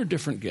 100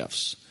 different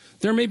gifts.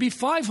 There may be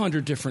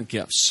 500 different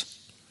gifts.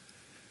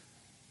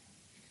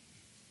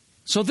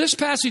 So this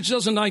passage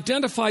doesn't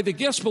identify the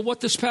gifts, but what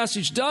this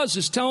passage does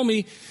is tell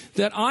me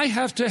that I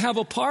have to have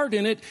a part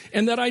in it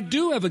and that I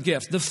do have a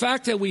gift. The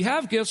fact that we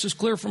have gifts is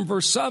clear from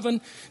verse 7.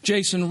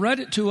 Jason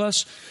read it to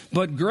us.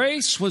 But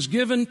grace was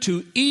given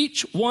to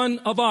each one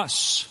of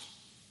us.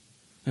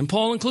 And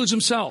Paul includes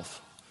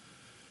himself.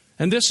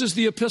 And this is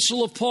the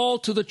epistle of Paul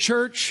to the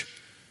church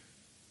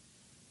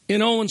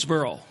in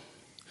Owensboro.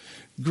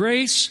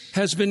 Grace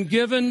has been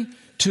given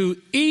to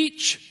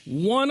each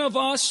one of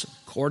us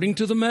according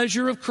to the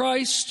measure of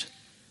Christ.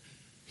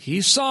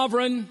 He's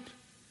sovereign.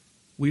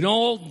 We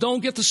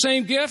don't get the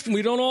same gift, and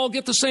we don't all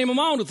get the same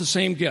amount of the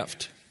same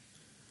gift.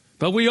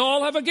 But we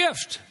all have a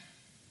gift.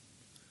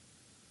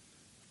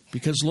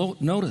 Because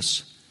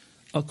notice,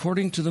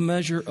 according to the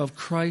measure of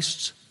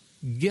Christ's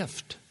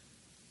gift.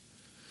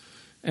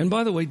 And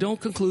by the way,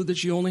 don't conclude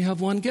that you only have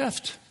one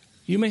gift.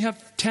 You may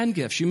have 10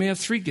 gifts. You may have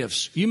 3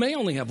 gifts. You may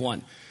only have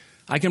one.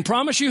 I can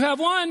promise you have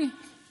one.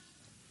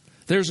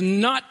 There's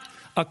not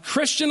a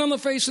Christian on the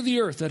face of the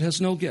earth that has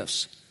no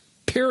gifts.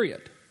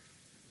 Period.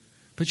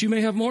 But you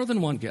may have more than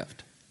one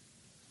gift.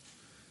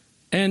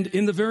 And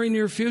in the very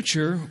near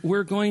future,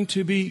 we're going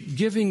to be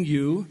giving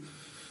you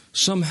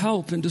some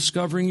help in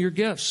discovering your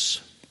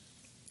gifts.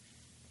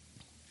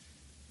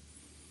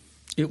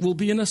 It will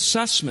be an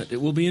assessment.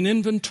 It will be an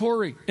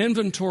inventory,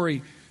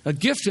 a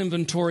gift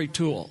inventory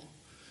tool.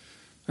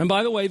 And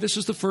by the way, this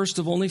is the first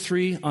of only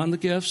 3 on the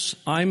gifts.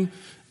 I'm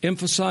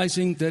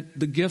emphasizing that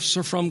the gifts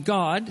are from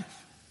God.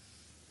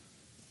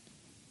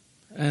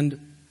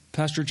 And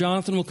Pastor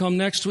Jonathan will come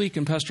next week,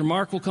 and Pastor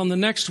Mark will come the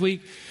next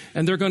week,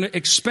 and they're going to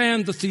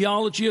expand the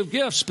theology of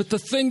gifts. But the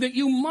thing that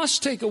you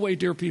must take away,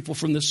 dear people,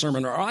 from this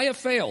sermon, or I have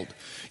failed,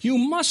 you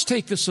must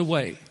take this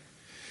away,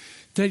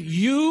 that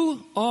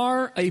you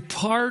are a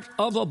part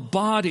of a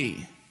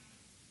body,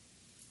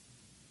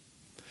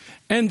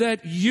 and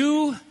that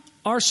you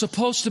are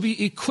supposed to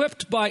be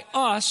equipped by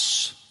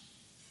us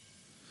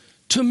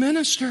to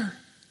minister.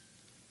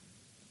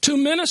 To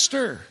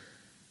minister.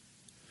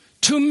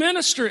 To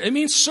minister. It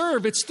means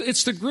serve.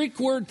 It's the Greek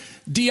word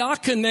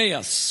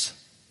diakoneos.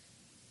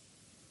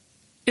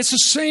 It's the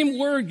same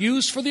word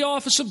used for the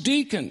office of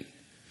deacon.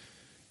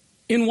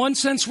 In one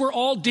sense, we're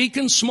all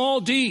deacons, small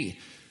d.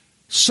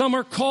 Some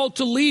are called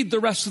to lead the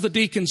rest of the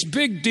deacons,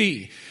 big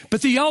D.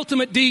 But the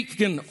ultimate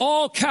deacon,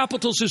 all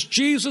capitals, is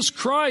Jesus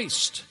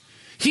Christ.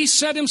 He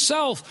said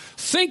himself,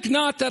 "Think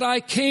not that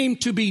I came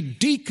to be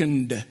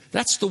deaconed."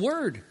 That's the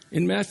word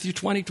in Matthew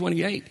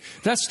 20:28.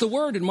 That's the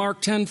word in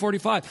Mark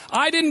 10:45.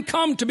 I didn't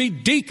come to be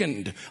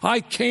deaconed.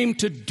 I came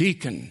to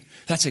deacon.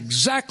 That's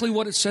exactly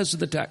what it says in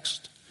the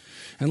text.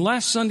 And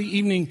last Sunday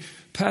evening,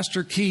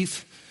 Pastor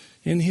Keith,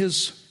 in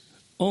his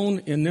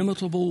own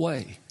inimitable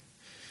way,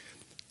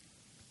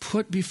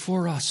 put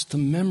before us the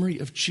memory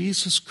of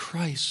Jesus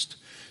Christ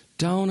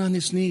down on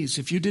his knees.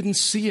 If you didn't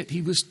see it,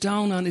 he was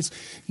down on his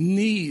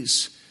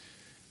knees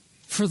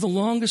for the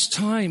longest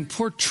time,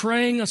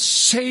 portraying a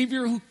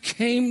Savior who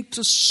came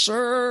to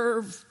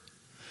serve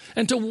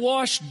and to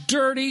wash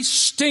dirty,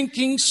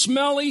 stinking,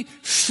 smelly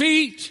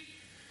feet.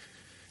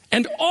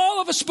 And all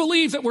of us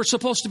believe that we're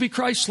supposed to be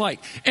Christ-like.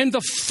 And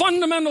the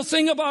fundamental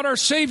thing about our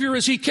Savior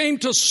is he came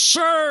to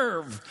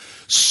serve,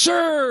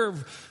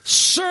 serve,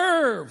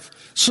 serve.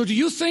 So do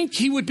you think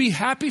he would be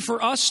happy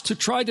for us to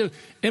try to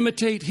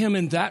imitate him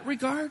in that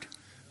regard?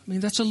 I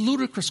mean, that's a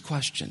ludicrous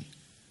question.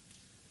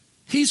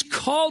 He's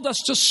called us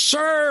to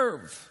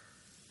serve.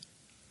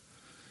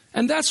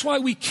 And that's why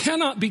we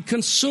cannot be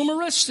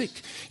consumeristic.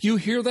 You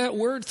hear that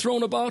word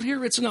thrown about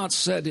here? It's not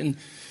said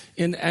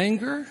in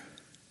anger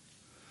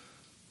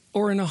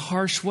or in a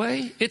harsh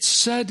way. It's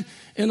said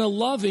in a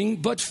loving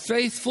but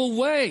faithful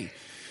way.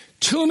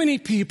 Too many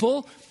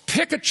people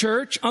pick a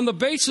church on the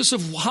basis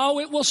of how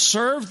it will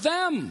serve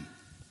them.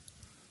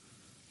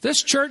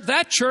 This church,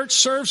 that church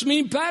serves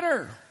me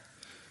better.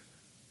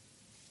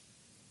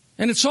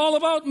 And it's all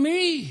about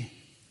me.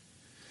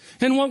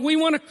 And what we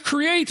want to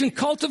create and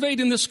cultivate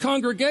in this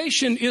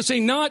congregation is a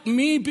not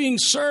me being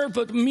served,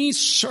 but me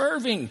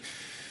serving.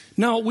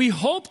 Now, we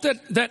hope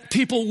that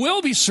people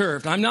will be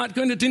served. I'm not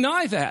going to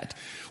deny that.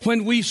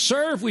 When we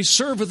serve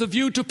with a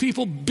view to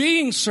people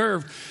being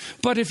served.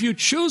 But if you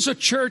choose a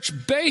church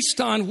based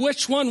on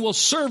which one will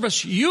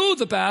service you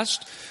the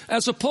best,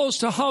 as opposed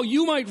to how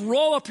you might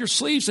roll up your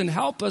sleeves and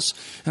help us,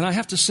 and I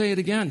have to say it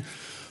again,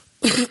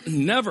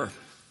 never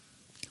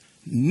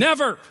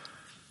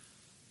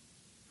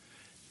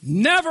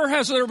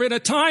has there been a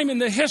time in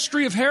the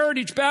history of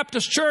Heritage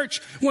Baptist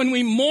Church when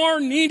we more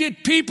needed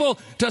people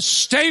to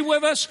stay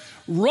with us,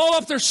 roll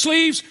up their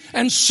sleeves,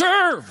 and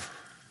serve.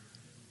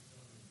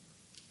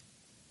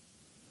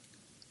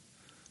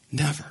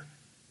 Never.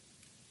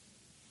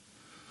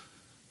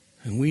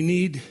 And we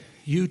need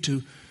you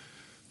to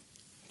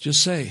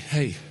just say,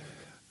 hey,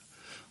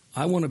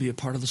 I want to be a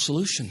part of the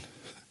solution.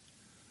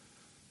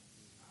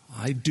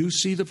 I do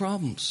see the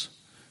problems.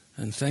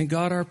 And thank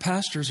God our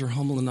pastors are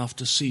humble enough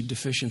to see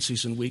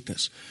deficiencies and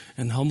weakness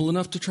and humble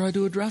enough to try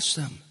to address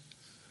them.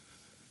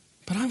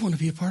 But I want to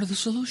be a part of the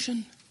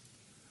solution.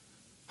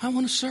 I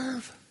want to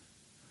serve.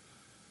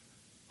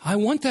 I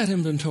want that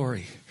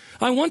inventory.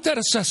 I want that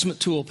assessment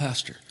tool,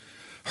 Pastor.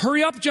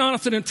 Hurry up,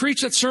 Jonathan, and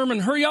preach that sermon.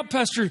 Hurry up,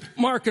 Pastor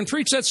Mark, and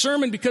preach that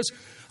sermon because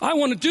I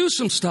want to do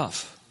some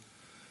stuff.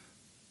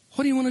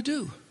 What do you want to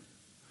do?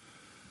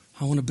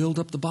 I want to build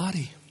up the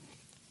body.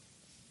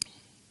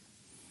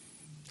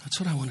 That's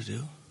what I want to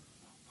do.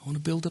 I want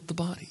to build up the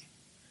body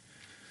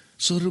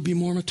so that it'll be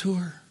more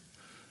mature,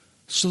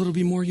 so that it'll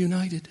be more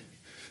united,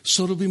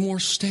 so that it'll be more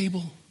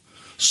stable,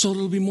 so that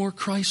it'll be more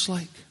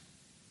Christ-like.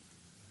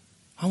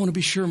 I want to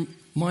be sure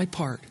my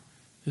part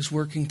is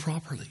working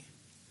properly.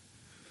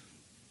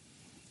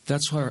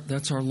 That's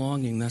our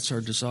longing, that's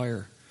our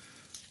desire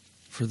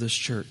for this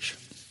church.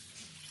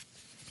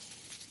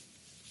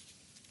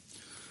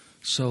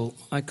 So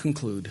I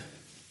conclude.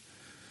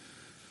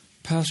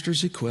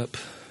 Pastors equip,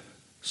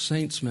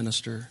 saints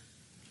minister.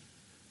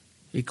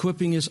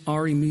 Equipping is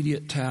our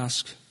immediate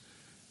task.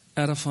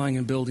 Edifying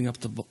and building up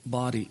the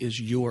body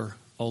is your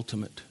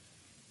ultimate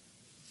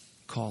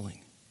calling.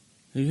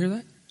 Did you hear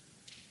that?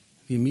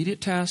 The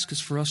immediate task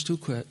is for us to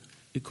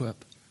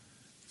equip.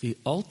 The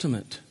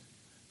ultimate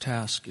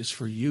task is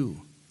for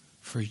you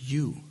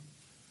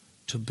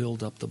to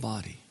build up the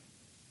body.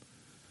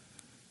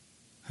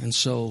 And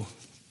so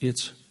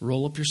it's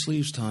roll up your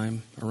sleeves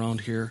time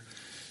around here.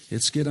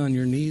 It's get on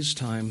your knees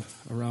time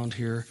around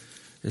here.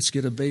 It's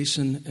get a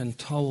basin and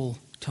towel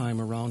time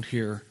around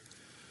here.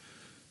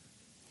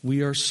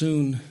 We are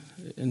soon,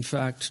 in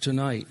fact,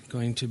 tonight,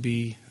 going to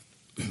be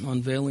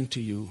unveiling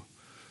to you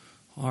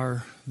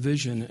our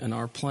vision and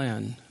our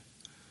plan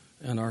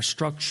and our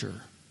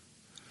structure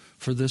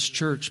for this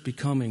church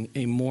becoming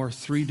a more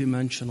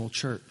three-dimensional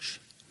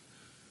church.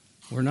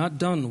 We're not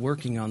done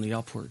working on the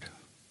upward,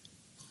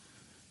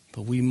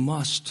 but we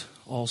must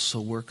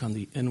also work on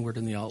the inward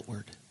and the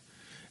outward.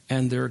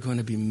 And there are going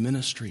to be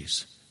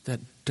ministries that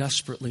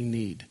desperately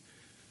need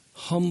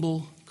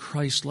humble,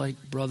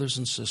 Christ-like brothers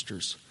and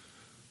sisters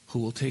who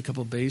will take up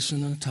a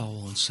basin and a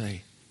towel and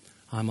say,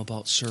 I'm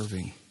about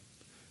serving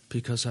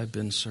because I've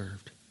been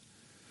served.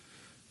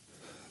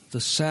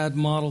 The sad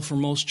model for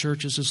most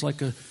churches is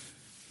like a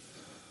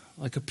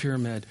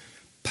pyramid.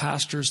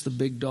 Pastor's the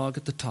big dog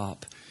at the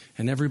top,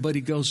 and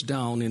everybody goes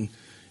down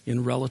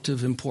in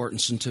relative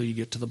importance until you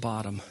get to the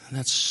bottom. And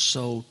that's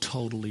so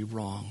totally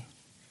wrong.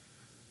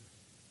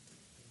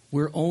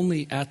 We're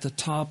only at the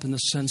top in the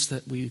sense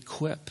that we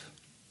equip.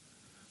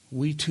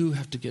 We too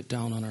have to get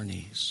down on our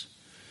knees.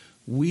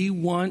 We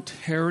want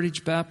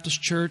Heritage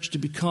Baptist Church to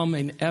become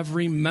an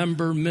every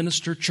member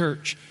minister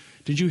church.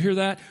 Did you hear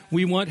that?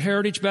 We want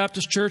Heritage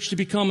Baptist Church to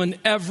become an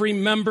every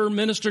member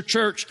minister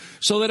church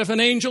so that if an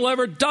angel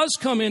ever does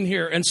come in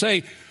here and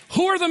say,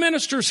 who are the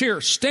ministers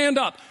here? Stand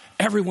up.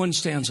 Everyone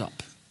stands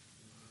up.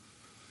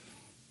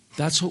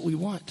 That's what we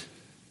want.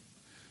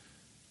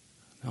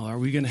 Now, are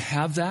we going to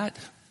have that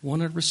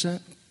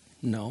 100%?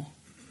 No,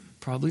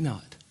 probably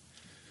not.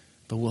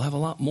 But we'll have a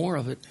lot more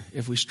of it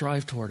if we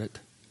strive toward it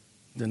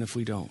than if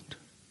we don't.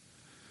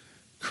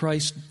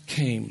 Christ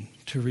came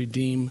to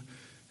redeem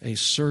a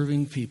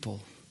serving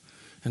people.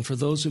 And for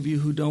those of you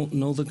who don't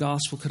know the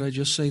gospel, could I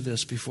just say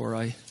this before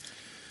I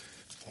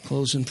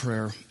close in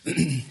prayer?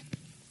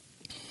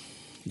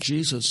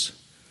 Jesus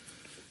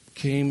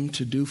came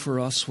to do for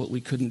us what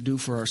we couldn't do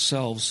for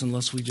ourselves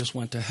unless we just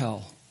went to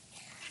hell.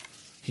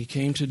 He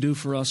came to do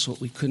for us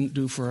what we couldn't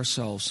do for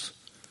ourselves.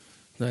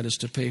 That is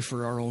to pay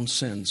for our own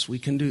sins. We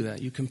can do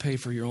that. You can pay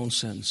for your own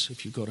sins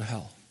if you go to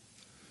hell.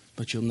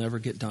 But you'll never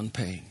get done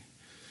paying.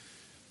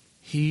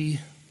 He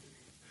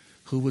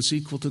who was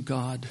equal to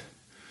God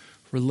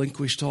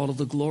relinquished all of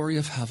the glory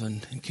of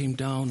heaven and came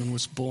down and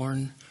was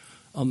born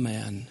a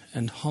man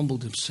and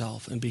humbled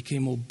himself and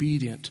became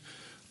obedient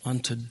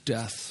unto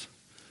death,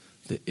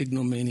 the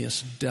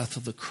ignominious death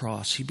of the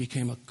cross. He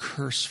became a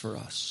curse for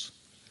us.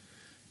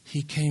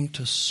 He came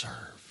to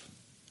serve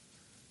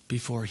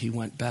before he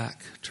went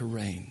back to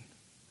reign.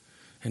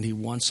 And He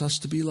wants us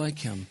to be like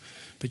Him.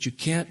 But you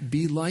can't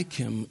be like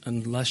Him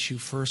unless you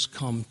first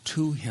come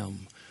to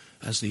Him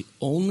as the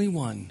only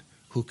one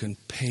who can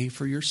pay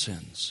for your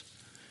sins.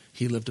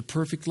 He lived a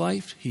perfect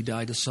life. He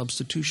died a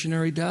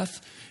substitutionary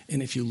death.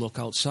 And if you look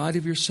outside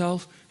of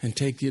yourself and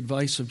take the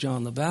advice of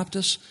John the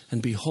Baptist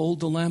and behold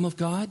the Lamb of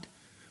God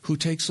who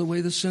takes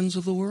away the sins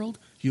of the world,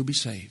 you'll be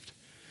saved.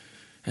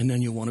 And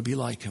then you want to be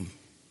like Him.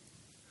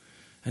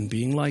 And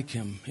being like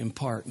Him, in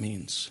part,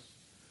 means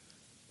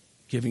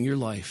giving your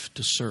life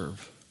to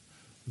serve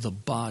the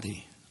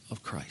body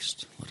of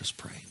Christ. Let us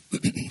pray.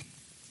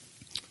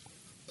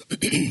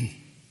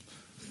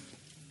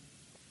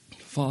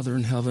 Father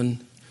in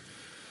heaven,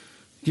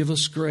 give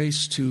us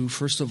grace to,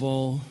 first of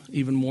all,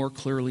 even more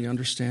clearly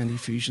understand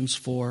Ephesians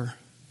 4.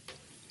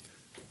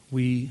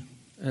 We,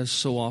 as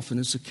so often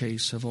is the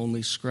case, have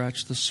only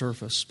scratched the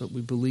surface, but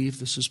we believe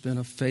this has been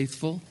a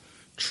faithful,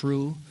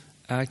 true,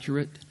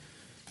 accurate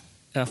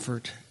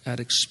effort at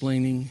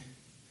explaining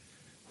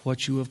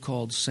what you have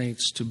called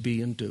saints to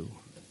be and do.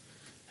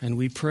 And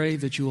we pray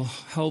that you will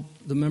help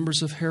the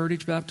members of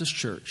Heritage Baptist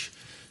Church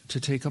to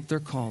take up their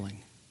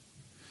calling.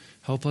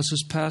 Help us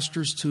as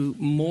pastors to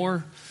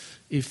more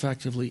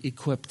effectively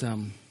equip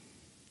them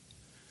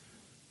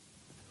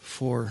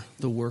for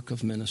the work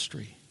of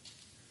ministry.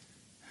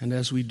 And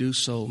as we do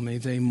so, may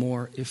they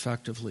more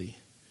effectively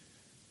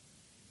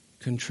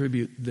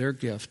contribute their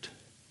gift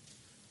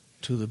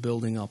to the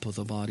building up of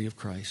the body of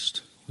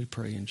Christ. We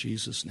pray in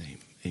Jesus' name.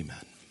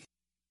 Amen.